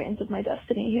 take the reins of my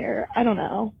destiny here? I don't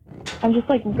know. I'm just,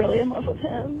 like, really in love with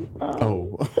him.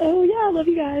 So, yeah, I love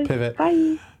you guys. Pivot.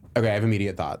 Bye. Okay, I have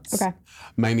immediate thoughts. Okay.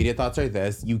 My immediate thoughts are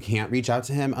this. You can't reach out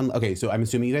to him. Okay, so I'm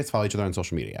assuming you guys follow each other on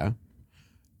social media.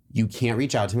 You can't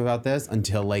reach out to him about this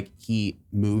until, like, he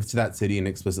moves to that city and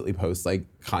explicitly posts, like,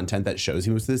 content that shows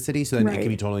he moves to the city. So then it can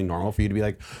be totally normal for you to be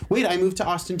like, wait, I moved to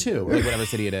Austin too, or like whatever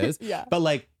city it is. Yeah. But,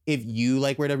 like, if you,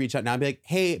 like, were to reach out now and be like,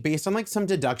 hey, based on, like, some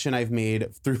deduction I've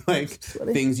made through, like,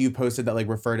 things you posted that, like,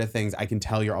 refer to things, I can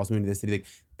tell you're also moving to the city. Like,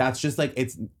 that's just, like,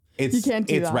 it's You can't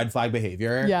do that. red flag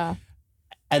behavior. Yeah.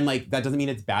 And, like, that doesn't mean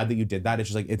it's bad that you did that. It's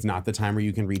just, like, it's not the time where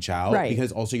you can reach out. Right.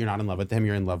 Because also you're not in love with him.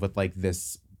 You're in love with, like,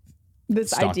 this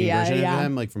stalking idea, version yeah. of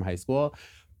him, like, from high school.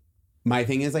 My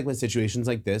thing is, like, with situations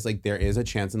like this, like, there is a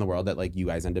chance in the world that, like, you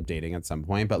guys end up dating at some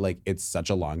point. But, like, it's such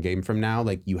a long game from now.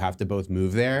 Like, you have to both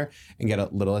move there and get a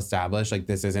little established. Like,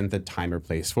 this isn't the time or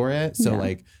place for it. So,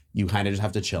 like, you kind of just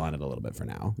have to chill on it a little bit for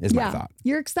now, is my thought.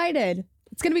 You're excited.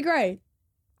 It's going to be great.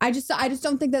 I just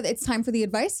don't think that it's time for the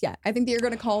advice yet. I think that you're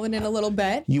going to call it in a little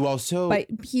bit. You also... But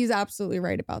he's absolutely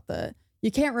right about you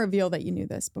can't reveal that you knew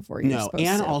this before you're supposed to.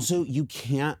 And also you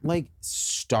can't, like,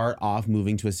 start off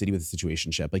moving to a city with a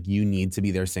situationship. Like, you need to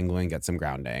be there single and get some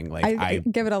grounding. Like, I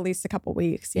give it at least a couple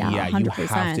weeks. Yeah, 100%. You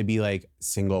have to be, like,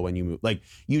 single when you move. Like,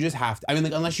 you just have to. I mean,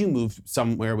 like, unless you move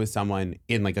somewhere with someone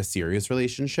in, like, a serious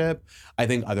relationship, I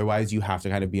think otherwise you have to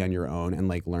kind of be on your own and,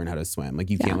 like, learn how to swim.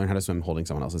 Like, you can't learn how to swim holding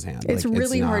someone else's hand. It's like,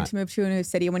 really hard to move to a new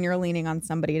city when you're leaning on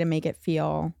somebody to make it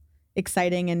feel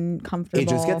exciting and comfortable. It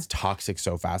just gets toxic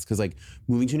so fast because, like,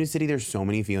 moving to a new city, there's so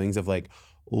many feelings of, like,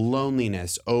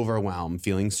 loneliness, overwhelm,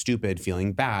 feeling stupid,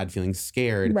 feeling bad, feeling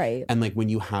scared. Right. And, like, when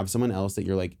you have someone else that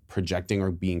you're, like, projecting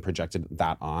or being projected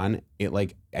that on, it,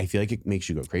 like, I feel like it makes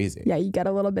you go crazy. Yeah, you get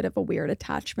a little bit of a weird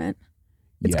attachment.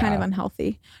 It's kind of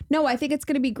unhealthy. No, I think it's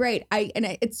going to be great.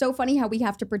 It's so funny how we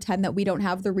have to pretend that we don't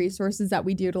have the resources that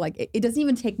we do to, like, it doesn't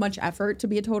even take much effort to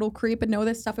be a total creep and know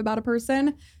this stuff about a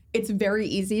person. It's very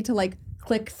easy to, like,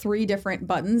 click 3 different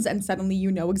buttons and suddenly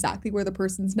you know exactly where the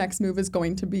person's next move is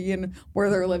going to be and where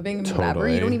they're living and whatever.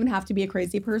 You don't even have to be a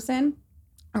crazy person.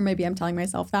 Or maybe I'm telling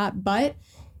myself that. But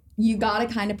you got to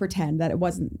kind of pretend that it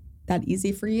wasn't that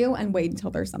easy for you and wait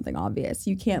until there's something obvious.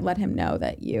 You can't let him know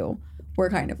that you were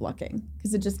kind of looking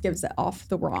because it just gives it off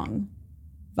the wrong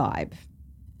vibe.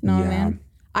 You know what I mean?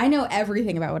 I know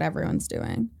everything about what everyone's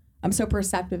doing. I'm so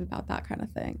perceptive about that kind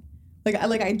of thing.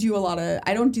 I do a lot of,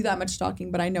 I don't do that much stalking,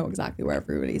 but I know exactly where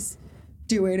everybody's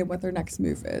doing and what their next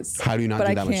move is. How do you not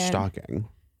do that much stalking?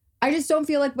 I just don't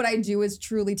feel like what I do is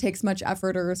truly takes much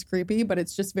effort or is creepy, but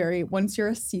it's just once you're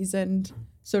a seasoned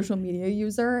social media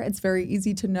user, it's very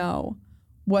easy to know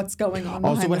what's going on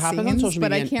behind what the happens scenes, on social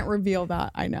but media, I can't reveal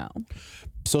that. I know.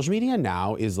 Social media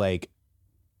now is, like,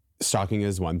 stalking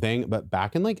is one thing, but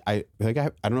back in, like, I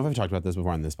don't know if I've talked about this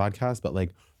before on this podcast, but,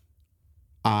 like,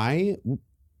 I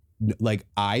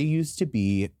used to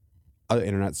be an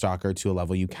internet stalker to a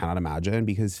level you cannot imagine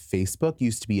because Facebook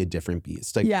used to be a different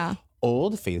beast. Like,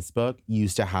 old Facebook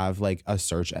used to have, like, a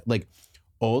search, like,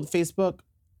 old Facebook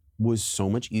was so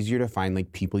much easier to find,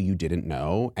 like, people you didn't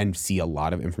know and see a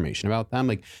lot of information about them.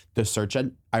 Like, the search, I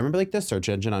remember, like, the search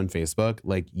engine on Facebook,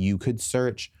 like, you could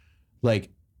search,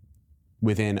 like,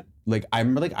 within, like, I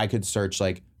remember, like, I could search,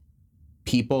 like,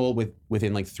 people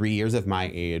within, like, 3 years of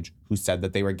my age who said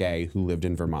that they were gay who lived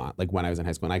in Vermont, like, when I was in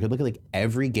high school. And I could look at, like,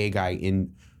 every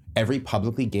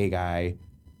publicly gay guy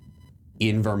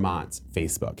in Vermont's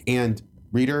Facebook. And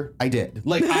reader, I did.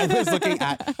 Like, I was looking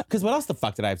at, because what else the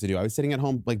fuck did I have to do? I was sitting at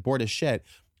home, like, bored as shit.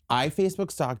 I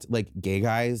Facebook stalked, like, gay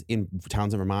guys in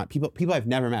towns in Vermont, people I've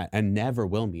never met and never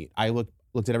will meet. I looked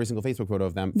at every single Facebook photo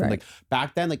of them. From, like,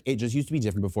 back then, like, it just used to be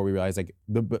different before we realized, like,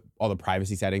 all the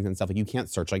privacy settings and stuff. Like, you can't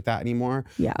search like that anymore.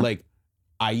 Yeah. Like,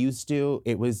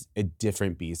 it was a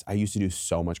different beast. I used to do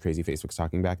so much crazy Facebook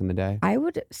stalking back in the day. I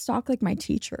would stalk like my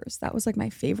teachers. That was like my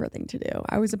favorite thing to do.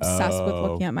 I was obsessed with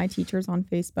looking at my teachers on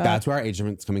Facebook. That's where our age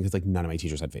difference coming because like none of my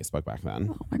teachers had Facebook back then.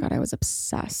 Oh my God, I was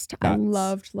obsessed. I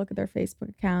loved to look at their Facebook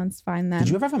accounts, find them. Did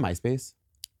you ever have a MySpace?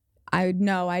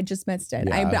 I just missed it.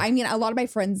 Yeah. I mean, a lot of my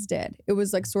friends did. It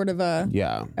was like sort of I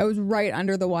was right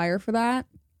under the wire for that.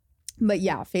 But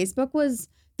yeah, Facebook was,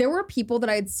 there were people that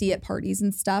I'd see at parties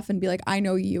and stuff and be like, I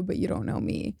know you, but you don't know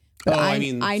me. But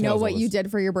I know what you did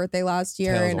for your birthday last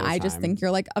year. And I just think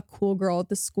you're like a cool girl at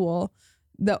the school,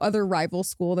 the other rival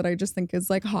school that I just think is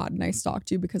like hot, and I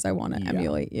stalked you because I want to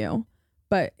emulate you.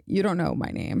 But you don't know my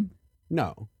name.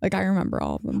 No. Like I remember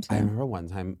all of them too. I remember one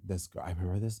time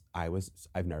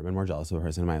I've never been more jealous of a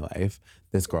person in my life.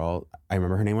 This girl, I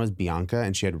remember her name was Bianca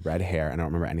and she had red hair and I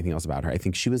don't remember anything else about her. I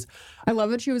think she was. I love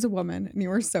that she was a woman and you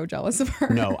were so jealous of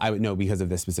her. No, because of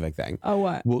this specific thing. Oh,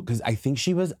 what? Well, because I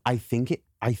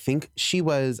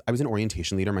was an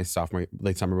orientation leader my summer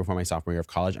before my sophomore year of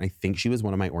college. And I think she was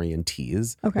one of my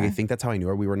orientees. Okay. Like, I think that's how I knew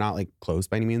her. We were not like close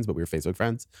by any means, but we were Facebook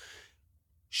friends.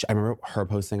 I remember her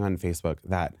posting on Facebook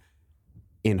that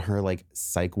in her like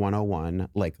Psych 101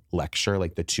 like lecture,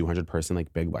 like the 200 person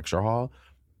like big lecture hall,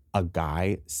 a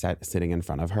guy sitting in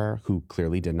front of her who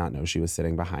clearly did not know she was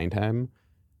sitting behind him,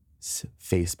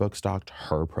 Facebook stalked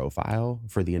her profile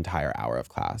for the entire hour of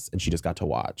class. And she just got to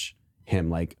watch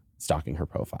him like stalking her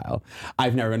profile.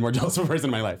 I've never been more jealous of a person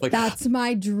in my life. Like that's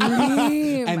my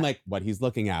dream. And like what he's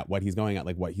looking at, what he's going at,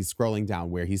 like what he's scrolling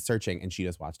down, where he's searching. And she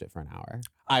just watched it for an hour.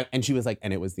 And she was like,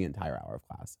 and it was the entire hour of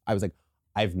class. I was like,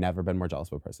 I've never been more jealous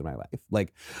of a person in my life.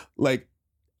 Like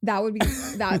that would be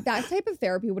that type of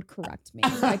therapy would correct me.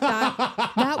 Like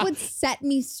that would set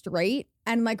me straight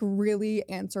and like really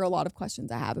answer a lot of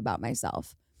questions I have about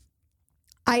myself.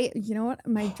 You know what?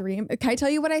 My dream. Can I tell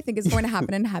you what I think is going to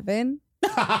happen in heaven?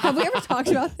 Have we ever talked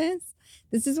about this?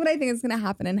 This is what I think is going to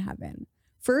happen in heaven.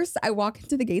 First, I walk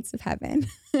into the gates of heaven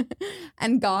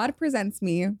and God presents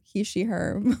me, he, she,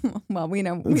 her. Well, we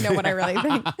know what I really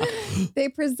think. They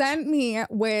present me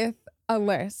with a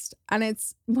list and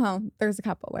there's a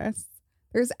couple lists.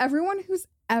 There's everyone who's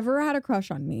ever had a crush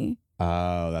on me.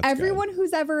 Oh, that's everyone good.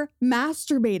 Who's ever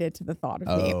masturbated to the thought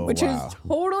of me, which is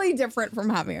totally different from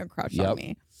having a crush on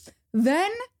me. Then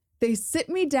they sit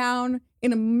me down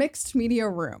in a mixed media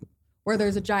room where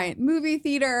there's a giant movie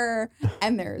theater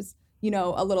and there's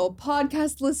a little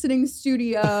podcast listening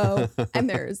studio and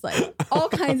there's like all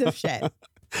kinds of shit.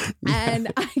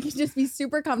 And I can just be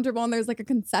super comfortable. And there's like a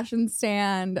concession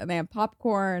stand and they have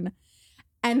popcorn.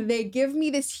 And they give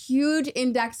me this huge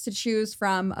index to choose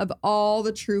from of all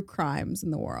the true crimes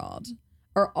in the world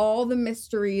or all the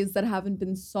mysteries that haven't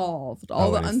been solved,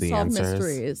 all the unsolved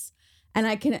mysteries. And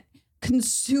I can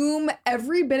consume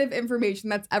every bit of information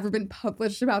that's ever been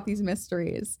published about these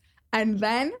mysteries. And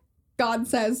then God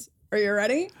says, are you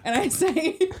ready? And I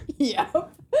say,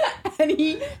 yep. And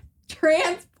he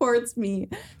transports me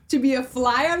to be a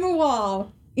fly on the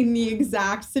wall in the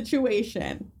exact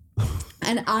situation.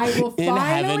 And I will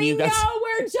finally know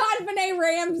where JonBenet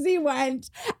Ramsey went.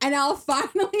 And I'll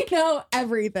finally know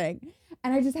everything.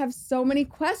 And I just have so many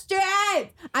questions.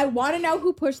 I want to know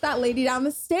who pushed that lady down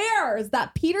the stairs,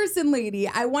 that Peterson lady.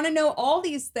 I want to know all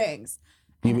these things.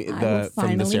 You mean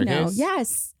from the staircase? Know.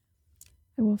 Yes.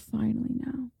 I will finally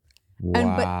know.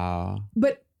 Wow.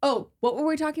 But what were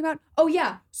we talking about? Oh,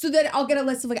 yeah. So then I'll get a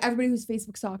list of like everybody who's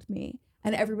Facebook stalked me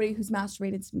and everybody who's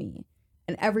masturbated to me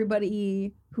and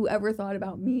everybody who ever thought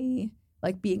about me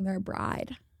like being their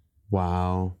bride.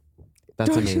 Wow.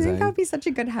 That's amazing. Don't you think that would be such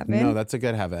a good heaven? No, that's a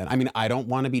good heaven. I mean, I don't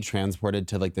want to be transported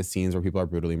to like the scenes where people are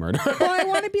brutally murdered. Well, I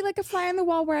want to be like a fly on the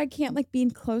wall where I can't like be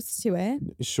close to it.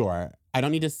 Sure. I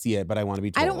don't need to see it, but I want to be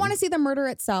told. I don't want to see the murder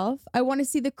itself. I want to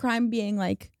see the crime being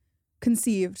like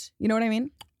conceived. You know what I mean?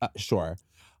 Sure.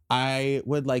 I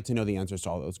would like to know the answers to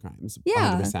all those crimes.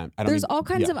 Yeah. 100%. There's all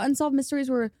kinds of unsolved mysteries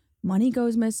where money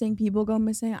goes missing, people go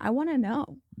missing. I want to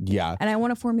know. Yeah. And I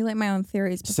want to formulate my own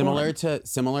theories. Similar to,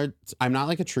 I'm not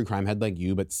like a true crime head like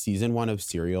you, but season 1 of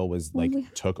Serial was like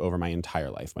took over my entire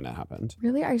life when it happened.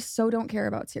 Really? I so don't care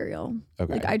about Serial.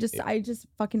 Okay. Like I just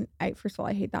fucking, first of all,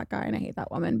 I hate that guy and I hate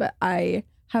that woman, but I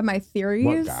have my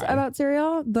theories about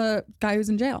Serial. The guy who's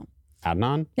in jail.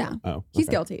 Adnan? Yeah. Oh, okay. He's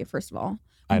guilty, first of all.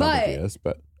 I don't think he is,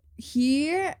 but.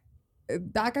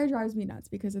 That guy drives me nuts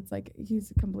because it's like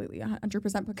he's completely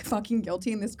 100% fucking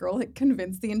guilty, and this girl like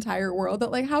convinced the entire world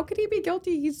that like how could he be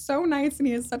guilty? He's so nice and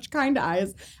he has such kind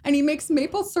eyes and he makes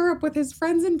maple syrup with his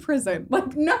friends in prison.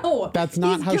 Like no, that's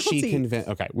not how guilty. She convinced.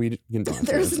 Okay, we can.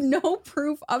 There's no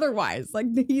proof otherwise. Like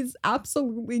he's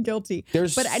absolutely guilty.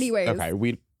 But anyways, okay,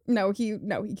 No, he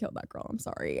killed that girl. I'm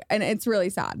sorry. And it's really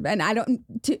sad. And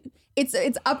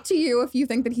it's up to you if you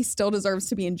think that he still deserves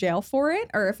to be in jail for it,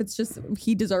 or if it's just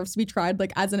he deserves to be tried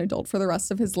like as an adult for the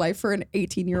rest of his life for an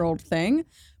 18-year-old thing.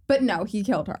 But no, he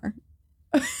killed her.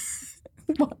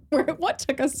 What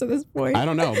took us to this point? I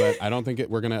don't know, but I don't think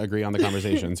we're going to agree on the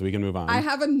conversation, so we can move on. I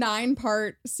have a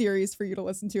 9-part series for you to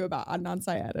listen to about Adnan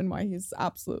Syed and why he's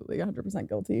absolutely 100%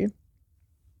 guilty.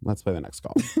 Let's play the next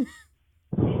call.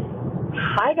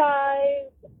 Hi,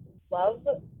 guys. Love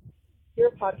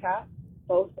your podcast,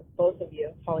 both of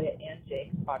you, Talia and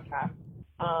Jake's podcast.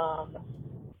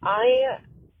 I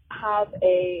have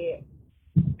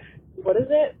what is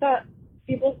it that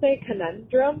people say,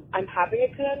 conundrum? I'm having a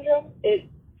conundrum.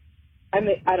 I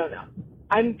don't know.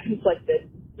 I'm conflicted.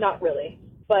 Not really.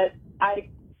 But I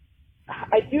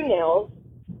do nails,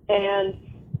 and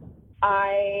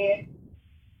I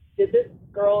did this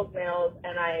girl's nails,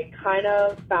 and I kind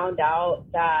of found out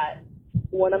that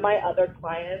one of my other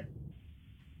clients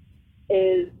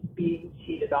is being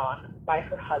cheated on by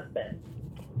her husband.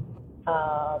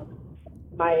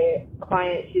 My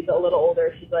client, she's a little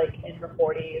older. She's like in her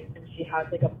 40s, and she has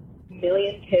like a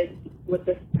million kids with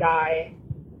this guy,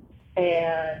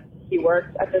 and he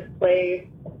works at this place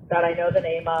that I know the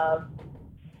name of,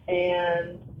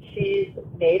 and she's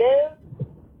native,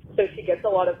 so she gets a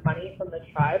lot of money from the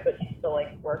tribe, but she still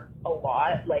like works a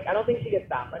lot. Like, I don't think she gets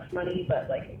that much money, but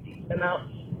like a decent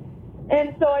amount.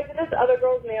 And so I did this other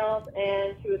girl's nails,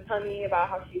 and she was telling me about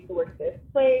how she used to work at this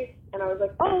place, and I was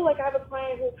like, oh, like I have a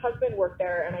client whose husband worked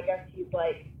there, and I guess he's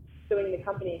like suing the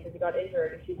company because he got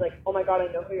injured. And she's like, oh my God, I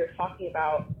know who you're talking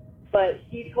about. But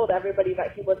he told everybody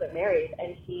that he wasn't married,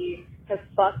 and he has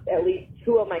fucked at least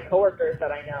 2 of my coworkers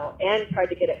that I know and tried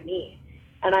to get at me.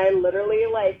 And I literally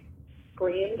like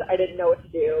screamed. I didn't know what to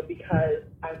do because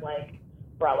I'm like,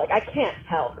 bro, like I can't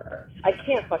tell her. I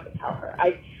can't fucking tell her.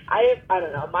 I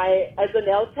don't know. As a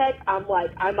nail tech, I'm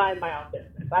like, I mind my own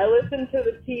business. I listen to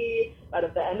the tea, but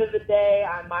at the end of the day,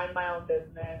 I mind my own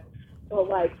business. So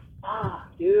like,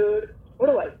 dude, what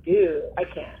do I do? I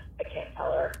can't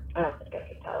tell her. I don't think I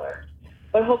can tell her.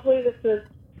 But hopefully this is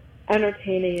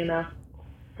entertaining enough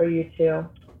for you too.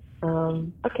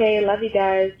 Okay, love you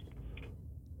guys.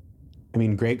 I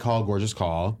mean, great call, gorgeous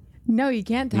call. No, you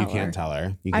can't tell her. You can't tell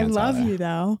her. I love you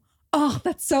though. Oh,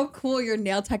 that's so cool. Your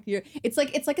nail tech. It's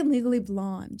like in Legally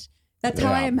Blonde. That's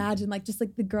how I imagine, like just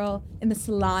like the girl in the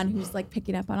salon who's like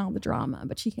picking up on all the drama,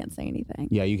 but she can't say anything.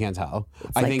 Yeah, you can't tell.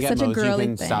 I think at most you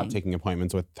can stop taking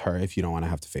appointments with her if you don't want to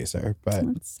have to face her. But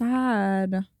that's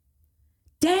sad.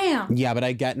 Damn. Yeah, but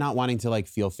I get not wanting to like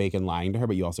feel fake and lying to her,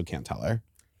 but you also can't tell her.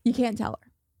 You can't tell her.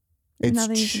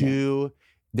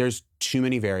 There's too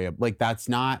many variables. Like that's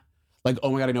not like,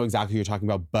 oh my God, I know exactly what you're talking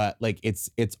about, but like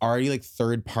it's already like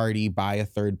third party by a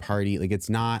third party. Like it's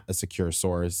not a secure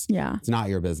source. Yeah. It's not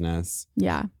your business.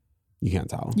 Yeah. You can't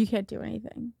tell. You can't do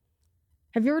anything.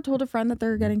 Have you ever told a friend that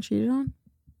they're getting cheated on?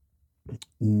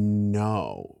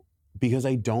 No, because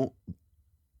I don't,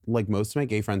 like most of my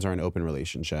gay friends are in open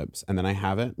relationships, and then I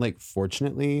haven't, like,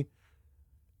 fortunately,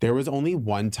 there was only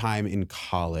one time in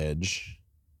college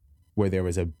where there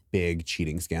was a big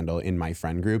cheating scandal in my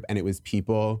friend group, and it was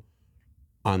people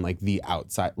on like the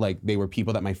outside, like they were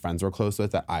people that my friends were close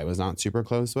with that I was not super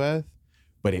close with,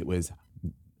 but it was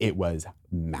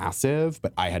massive,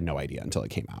 but I had no idea until it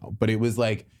came out. But it was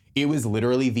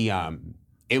literally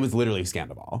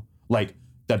Scandal. Like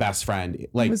the best friend,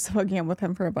 like was hooking up with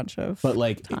him for a bunch of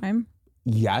time.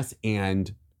 Yes,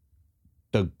 and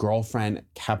the girlfriend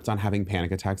kept on having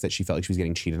panic attacks that she felt like she was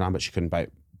getting cheated on, but she couldn't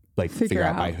figure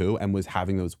out by who, and was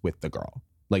having those with the girl.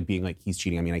 Like being like, he's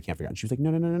cheating on me and I can't figure out. And she was like,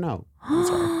 no.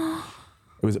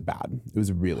 It was bad. It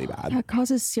was really bad. That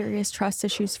causes serious trust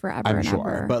issues forever. I'm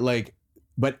sure.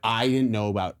 But I didn't know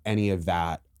about any of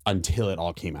that until it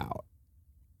all came out.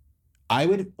 I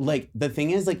would the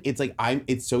thing is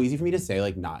it's so easy for me to say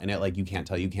like not in it, like you can't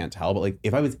tell. But like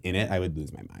if I was in it, I would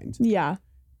lose my mind. Yeah.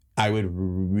 I would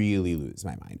really lose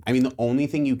my mind. I mean, the only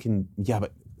thing you can,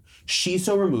 but she's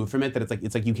so removed from it that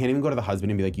it's like you can't even go to the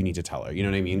husband and be like, you need to tell her. You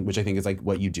know what I mean? Which I think is like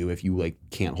what you do if you like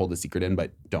can't hold a secret in,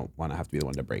 but don't want to have to be the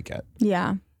one to break it.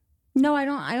 Yeah. No, I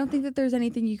don't think that there's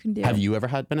anything you can do. Have you ever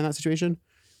been in that situation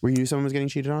where you knew someone was getting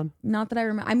cheated on? Not that I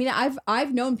remember. I mean,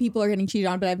 I've known people are getting cheated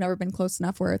on, but I've never been close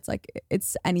enough where it's like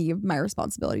it's any of my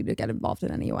responsibility to get involved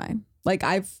in any way. Like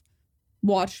I've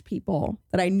watched people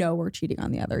that I know were cheating on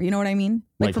the other. You know what I mean?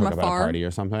 Like from afar. At a party or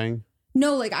something?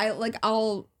 No,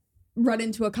 I'll run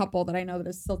into a couple that I know that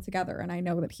is still together, and I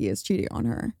know that he is cheating on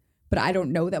her, but I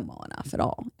don't know them well enough at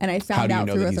all. And I found out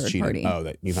through a third party. Oh,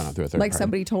 that you found out through a third party. Like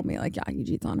somebody told me, like, yeah, he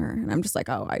cheats on her, and I'm just like,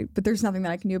 but there's nothing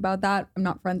that I can do about that. I'm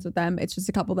not friends with them. It's just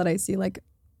a couple that I see like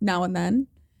now and then.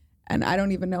 And I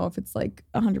don't even know if it's like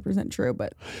 100% true,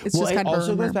 but it's just kind of it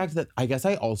also a rumor. goes back to that. I guess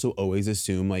I also always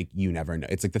assume like you never know.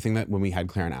 It's like the thing that when we had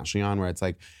Claire and Ashley on, where it's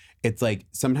like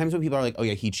sometimes when people are like, oh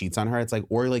yeah, he cheats on her, it's like,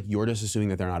 or like you're just assuming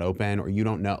that they're not open or you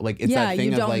don't know. Like it's that thing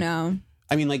you of don't like, know.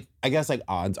 I mean, like, I guess like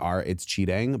odds are it's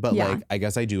cheating, but Yeah. like I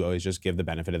guess I do always just give the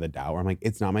benefit of the doubt where I'm like,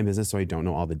 it's not my business, so I don't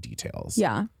know all the details.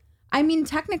 Yeah. I mean,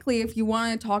 technically, if you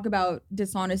want to talk about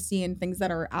dishonesty and things that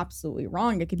are absolutely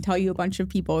wrong, I can tell you a bunch of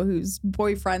people whose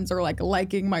boyfriends are like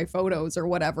liking my photos or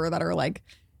whatever that are like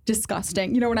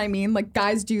disgusting. You know what I mean? Like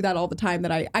guys do that all the time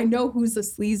that I know who's a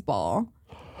sleazeball.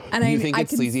 And You think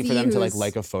it's can sleazy for see them to who's-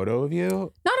 like a photo of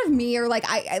you? Not of me or like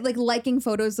I like liking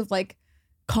photos of like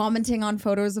commenting on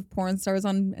photos of porn stars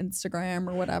on Instagram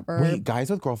or whatever. Wait, guys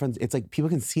with girlfriends, it's like people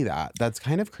can see that. That's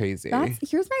kind of crazy.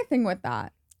 Here's my thing with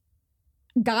that.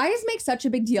 Guys make such a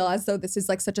big deal as though this is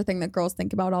like such a thing that girls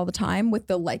think about all the time with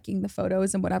the liking the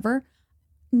photos and whatever.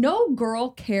 No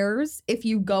girl cares if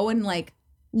you go and like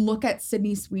look at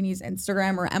Sydney Sweeney's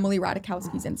Instagram or Emily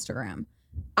Ratajkowski's Instagram.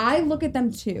 I look at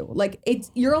them too. Like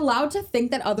you're allowed to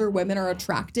think that other women are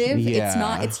attractive.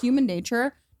 Yeah. It's human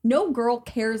nature. No girl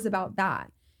cares about that.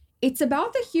 It's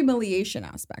about the humiliation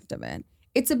aspect of it.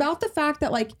 It's about the fact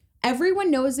that like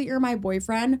everyone knows that you're my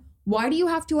boyfriend. Why do you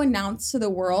have to announce to the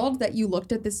world that you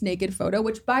looked at this naked photo?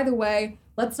 Which, by the way,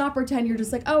 let's not pretend you're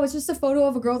just like, oh, it's just a photo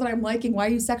of a girl that I'm liking. Why are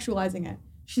you sexualizing it?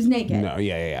 She's naked. No,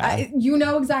 yeah. You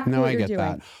know exactly No, what I you're get doing.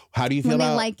 that. How do you feel When they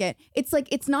about like it? It's like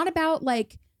it's not about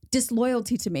like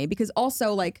disloyalty to me because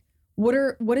also like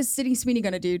what is Sydney Sweeney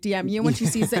gonna do? DM you when she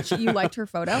sees that you liked her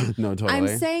photo? No, totally. I'm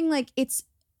saying like it's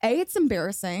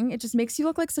embarrassing. It just makes you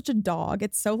look like such a dog.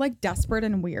 It's so like desperate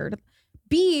and weird.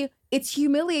 B, it's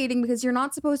humiliating because you're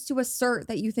not supposed to assert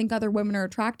that you think other women are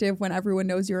attractive when everyone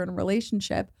knows you're in a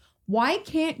relationship. Why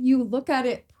can't you look at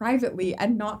it privately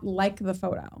and not like the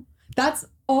photo? That's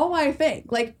all I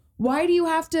think. Like, why do you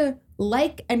have to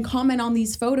like and comment on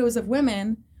these photos of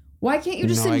women? Why can't you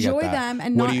just No, I get enjoy that. them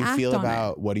and not act on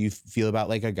it? What do you feel about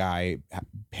like a guy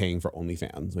paying for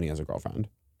OnlyFans when he has a girlfriend?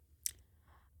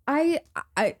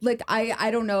 I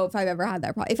don't know if I've ever had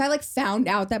that problem. If I like found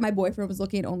out that my boyfriend was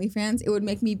looking at OnlyFans, it would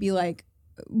make me be like,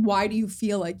 why do you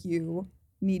feel like you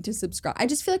need to subscribe? I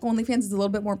just feel like OnlyFans is a little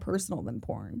bit more personal than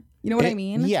porn. You know what I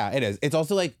mean? Yeah, it is. It's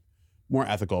also like more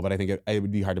ethical, but I think it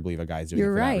would be hard to believe a guy's doing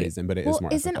You're it for right. that reason, but it is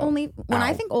more isn't ethical. when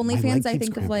I think OnlyFans, I keeps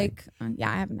think of like, yeah,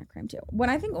 I have a neck cramp too. When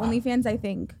I think OnlyFans, I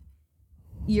think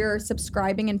you're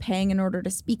subscribing and paying in order to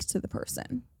speak to the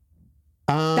person.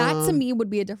 That to me would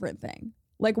be a different thing.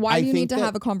 Like, why do you need to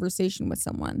have a conversation with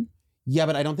someone? Yeah,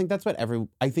 but I don't think that's what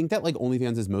I think that like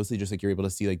OnlyFans is mostly just like you're able to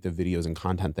see like the videos and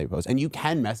content they post. And you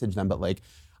can message them, but like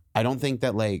I don't think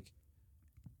that like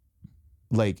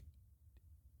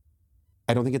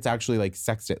I don't think it's actually like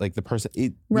sexted, like the person,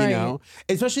 you know?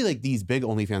 Especially like these big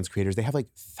OnlyFans creators, they have like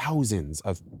thousands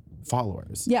of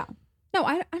followers. Yeah. No,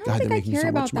 I don't God, think they're I making care so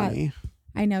about much that. money.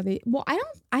 I know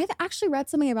I've actually read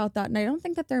something about that and I don't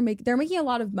think that they're making a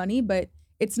lot of money, but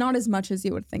it's not as much as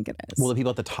you would think it is. Well, the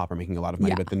people at the top are making a lot of money,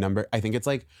 Yeah. but the number, I think it's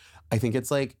like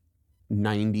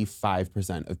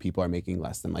 95% of people are making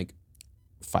less than like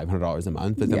 $500 a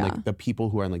month. But then like the people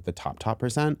who are in like the top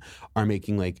percent are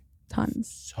making like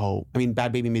tons. So, I mean,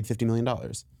 Bad Baby made $50 million. Wow.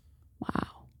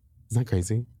 Isn't that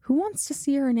crazy? Who wants to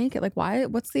see her naked? Like, why?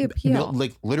 What's the appeal?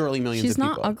 Like literally millions She's of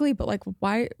people. not ugly, but like,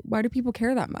 why do people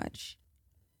care that much?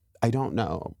 I don't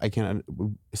know. I can't.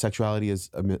 Sexuality is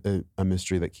a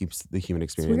mystery that keeps the human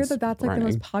experience. It's weird that that's like running.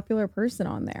 the most popular person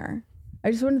on there.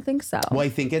 I just wouldn't think so. Well, I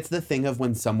think it's the thing of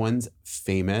when someone's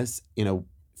famous,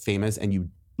 and you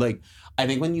like, I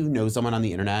think when you know someone on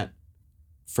the internet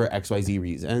for XYZ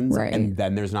reasons, Right. and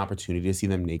then there's an opportunity to see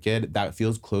them naked, that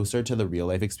feels closer to the real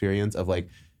life experience of like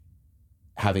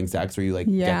having sex where you like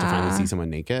get to finally see someone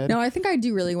naked. No, I think I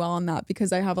do really well on that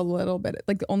because I have a little bit,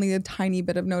 like only a tiny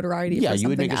bit of notoriety. Yeah, for you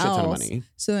would make a shit something ton of else. money.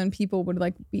 So then people would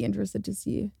like be interested to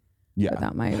see. Yeah,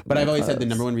 that might. But I've always said the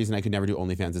number one reason I could never do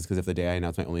OnlyFans is because if the day I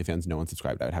announced my OnlyFans, no one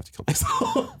subscribed, I would have to kill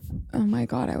myself. Oh my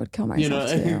God, I would kill myself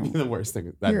You know, too. the worst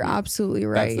thing. You're absolutely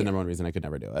right. That's the number one reason I could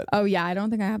never do it. Oh yeah, I don't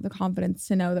think I have the confidence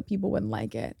to know that people wouldn't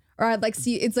like it. Or I'd like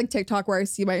see, it's like TikTok where I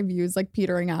see my views like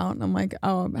petering out and I'm like,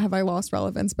 oh, have I lost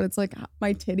relevance? But it's like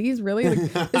my titties really?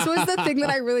 Like, this was the thing that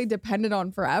I really depended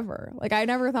on forever. Like I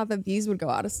never thought that these would go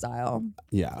out of style.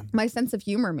 Yeah. My sense of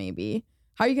humor maybe.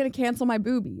 How are you going to cancel my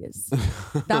boobies?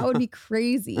 That would be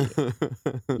crazy.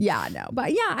 Yeah, no.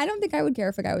 But yeah, I don't think I would care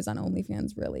if a guy was on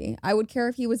OnlyFans, really. I would care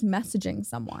if he was messaging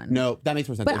someone. No, that makes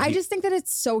more sense. But I just think that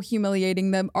it's so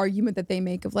humiliating, the argument that they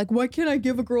make of like, why can't I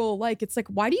give a girl a like? It's like,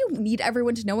 why do you need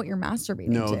everyone to know what you're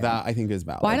masturbating to? No, that I think is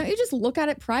valid. Why don't you just look at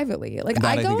it privately? Like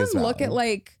That I I go think is and look at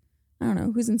valid. I don't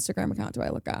know, whose Instagram account do I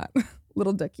look at?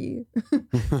 Little Dicky.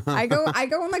 I go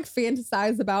and like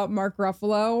fantasize about Mark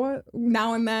Ruffalo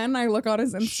now and then. I look on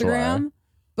his Instagram, Sure.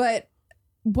 but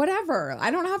whatever. I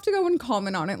don't have to go and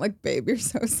comment on it like, babe, you're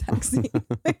so sexy.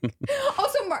 Like,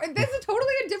 also, there's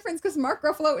totally a difference because Mark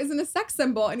Ruffalo isn't a sex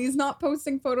symbol and he's not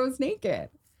posting photos naked.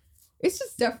 It's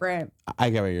just different. I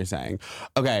get what you're saying.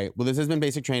 Okay, well, this has been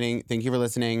Basic Training. Thank you for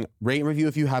listening. Rate and review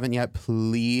if you haven't yet,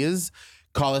 please.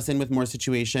 Call us in with more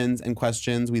situations and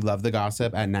questions. We love the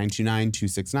gossip at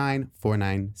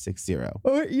 929-269-4960.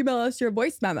 Or email us your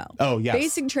voice memo. Oh, yes.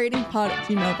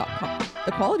 BasicTradingPod@gmail.com.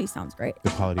 The quality sounds great.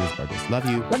 The quality is gorgeous. Love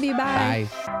you. Love you. Bye.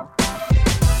 Bye.